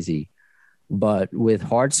crazy. But with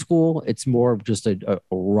Hard School, it's more of just a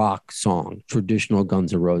rock song, traditional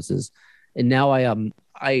Guns N' Roses. And now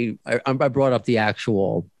I brought up the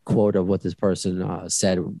actual quote of what this person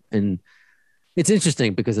said, and it's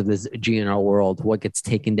interesting because of this GNR world, what gets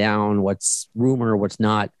taken down, what's rumor, what's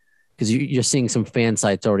not, because you're seeing some fan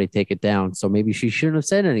sites already take it down. So maybe she shouldn't have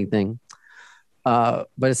said anything. But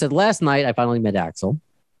it said, last night I finally met Axl.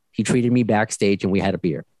 He treated me backstage and we had a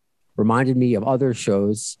beer. Reminded me of other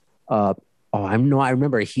shows. I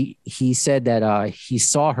remember he said that he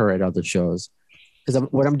saw her at other shows. Because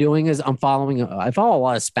what I'm doing is I follow a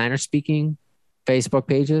lot of Spanish speaking Facebook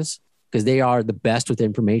pages, because they are the best with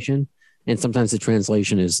information. And sometimes the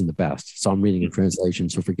translation isn't the best. So I'm reading a translation,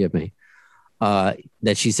 so forgive me. That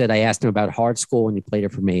she said, I asked him about Hard School and he played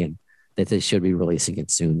it for me, and that they should be releasing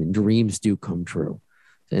it soon. And dreams do come true.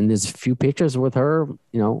 And there's a few pictures with her,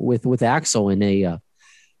 with Axl in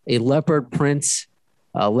a leopard print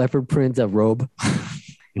of robe.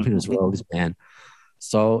 Even his robes, man.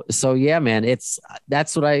 So yeah, man,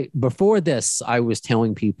 that's what before this, I was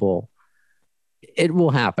telling people it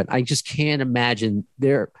will happen. I just can't imagine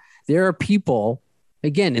there are people,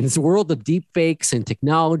 again, in this world of deep fakes and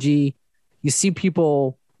technology, you see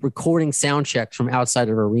people recording sound checks from outside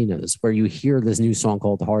of arenas where you hear this new song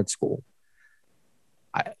called Hard School.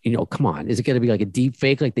 Come on. Is it going to be like a deep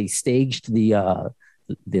fake? Like they staged the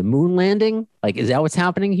the moon landing? Like, is that what's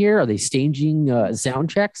happening here? Are they staging sound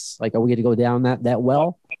checks? Like, are we going to go down that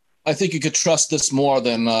well? I think you could trust this more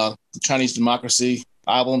than the Chinese Democracy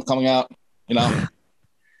album coming out. You know.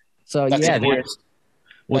 So That's yeah, important.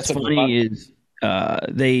 What's That's funny is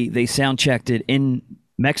they sound checked it in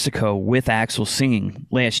Mexico with Axl singing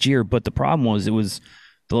last year, but the problem was it was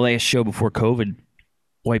the last show before COVID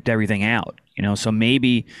wiped everything out. You know, so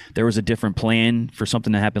maybe there was a different plan for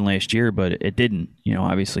something that happened last year, but it didn't. You know,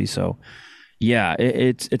 obviously. So yeah,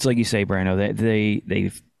 it's like you say, Brando.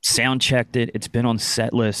 They sound checked it. It's been on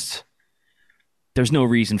set lists. There's no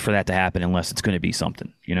reason for that to happen unless it's going to be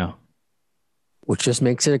something. You know. Which just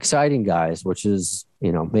makes it exciting, guys, which is,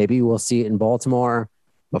 you know, maybe we'll see it in Baltimore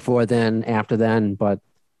before then, after then, but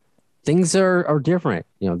things are different.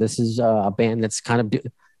 You know, this is a band that's kind of,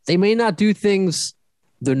 they may not do things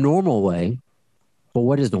the normal way, but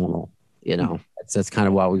what is normal? You know, that's kind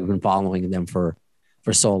of why we've been following them for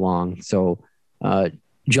so long. So,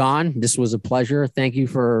 John, this was a pleasure. Thank you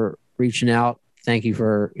for reaching out. Thank you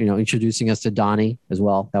for, you know, introducing us to Donnie as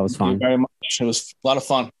well. That was fun. Thank you very much. It was a lot of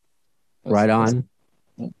fun. Right on.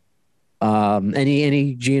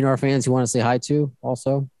 Any GNR fans you want to say hi to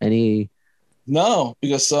also? Any? No,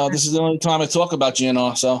 because this is the only time I talk about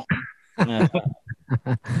GNR. So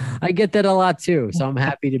I get that a lot too. So I'm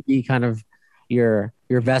happy to be kind of your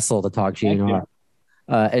vessel to talk GNR.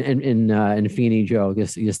 And Feeney Joe,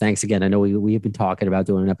 just thanks again. I know we have been talking about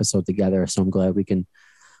doing an episode together, so I'm glad we can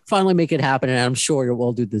finally make it happen. And I'm sure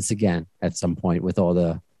we'll do this again at some point with all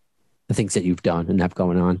the things that you've done and have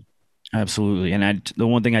going on. Absolutely. And the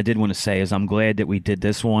one thing I did want to say is I'm glad that we did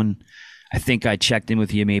this one. I think I checked in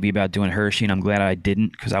with you maybe about doing Hershey, and I'm glad I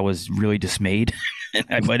didn't because I was really dismayed. And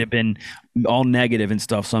I might have been all negative and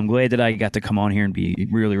stuff. So I'm glad that I got to come on here and be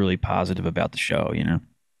really, really positive about the show, you know?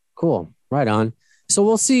 Cool. Right on. So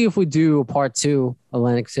we'll see if we do a part 2,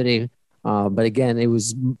 Atlantic City. But again, it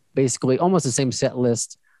was basically almost the same set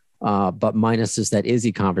list, but minus just that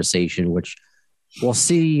Izzy conversation, which we'll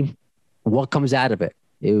see what comes out of it.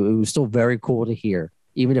 It was still very cool to hear,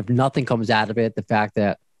 even if nothing comes out of it. The fact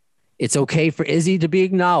that it's okay for Izzy to be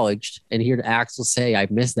acknowledged and hear Axl say, I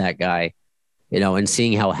miss that guy, you know, and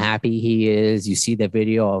seeing how happy he is. You see that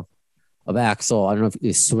video of Axl. I don't know if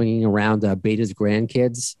he's swinging around Beta's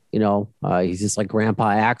grandkids, you know, he's just like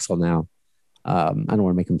Grandpa Axl now. I don't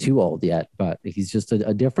want to make him too old yet, but he's just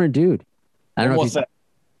a different dude. I don't know if go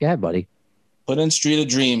ahead, buddy. Put in Street of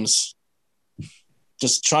Dreams.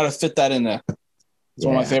 Just try to fit that in there. It's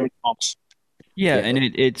one of my favorite songs. Yeah, and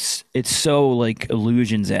it's so like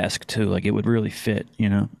Illusions-esque too. Like it would really fit, you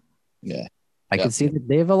know. Yeah, I can see that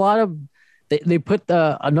they have a lot of. They put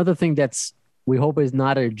another thing that's we hope is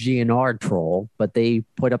not a GNR troll, but they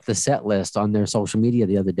put up the set list on their social media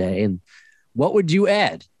the other day. And what would you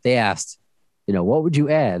add? They asked, you know, what would you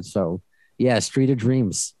add? So yeah, Street of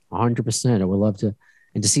Dreams, 100%. I would love to,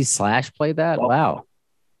 and to see Slash play that. Wow,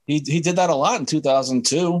 he did that a lot in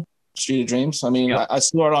 2002. Street of Dreams. I mean, I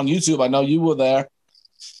saw it on YouTube. I know you were there.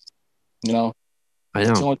 You know, I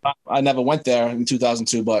know. It's the only time I never went there in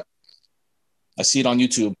 2002, but I see it on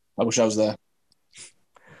YouTube. I wish I was there.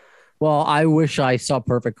 Well, I wish I saw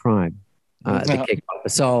Perfect Crime.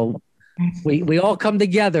 So we all come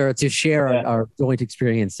together to share our joint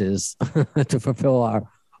experiences to fulfill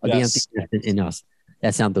the emptiness in us.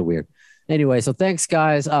 That sounded weird. Anyway, so thanks,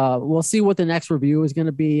 guys. We'll see what the next review is going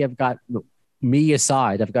to be. I've got me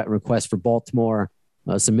aside. I've got requests for Baltimore,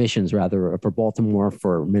 submissions rather, for Baltimore,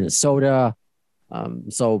 for Minnesota.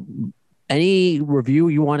 So any review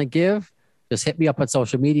you want to give, just hit me up on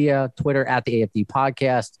social media, Twitter at the AFD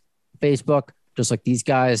Podcast, Facebook, just like these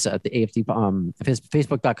guys at the AFD,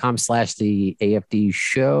 Facebook.com/the AFD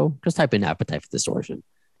Show. Just type in Appetite for Distortion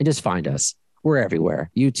and just find us. We're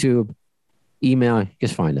everywhere. YouTube, email,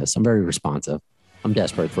 just find us. I'm very responsive. I'm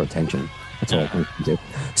desperate for attention. That's all I can do.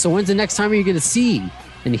 So when's the next time you're going to see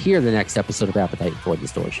and hear the next episode of Appetite for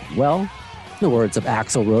Distortion? Well, in the words of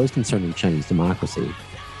Axl Rose concerning Chinese democracy,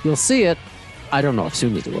 you'll see it. I don't know if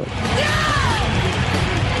soon is the word.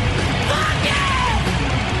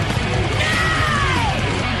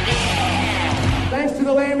 Thanks to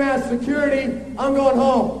the lame ass security, I'm going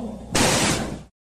home.